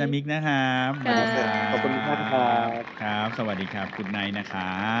ะ สวัสดี อา อา จา จาร ร ย์ ย์ มิ มิ ก กนะครับสวัส ค่ะ ดีครับ ขอบคุณทุกท่านครับ ครับ สวัสดีครับ Good night นะค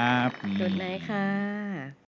รับ Good night ค่ะ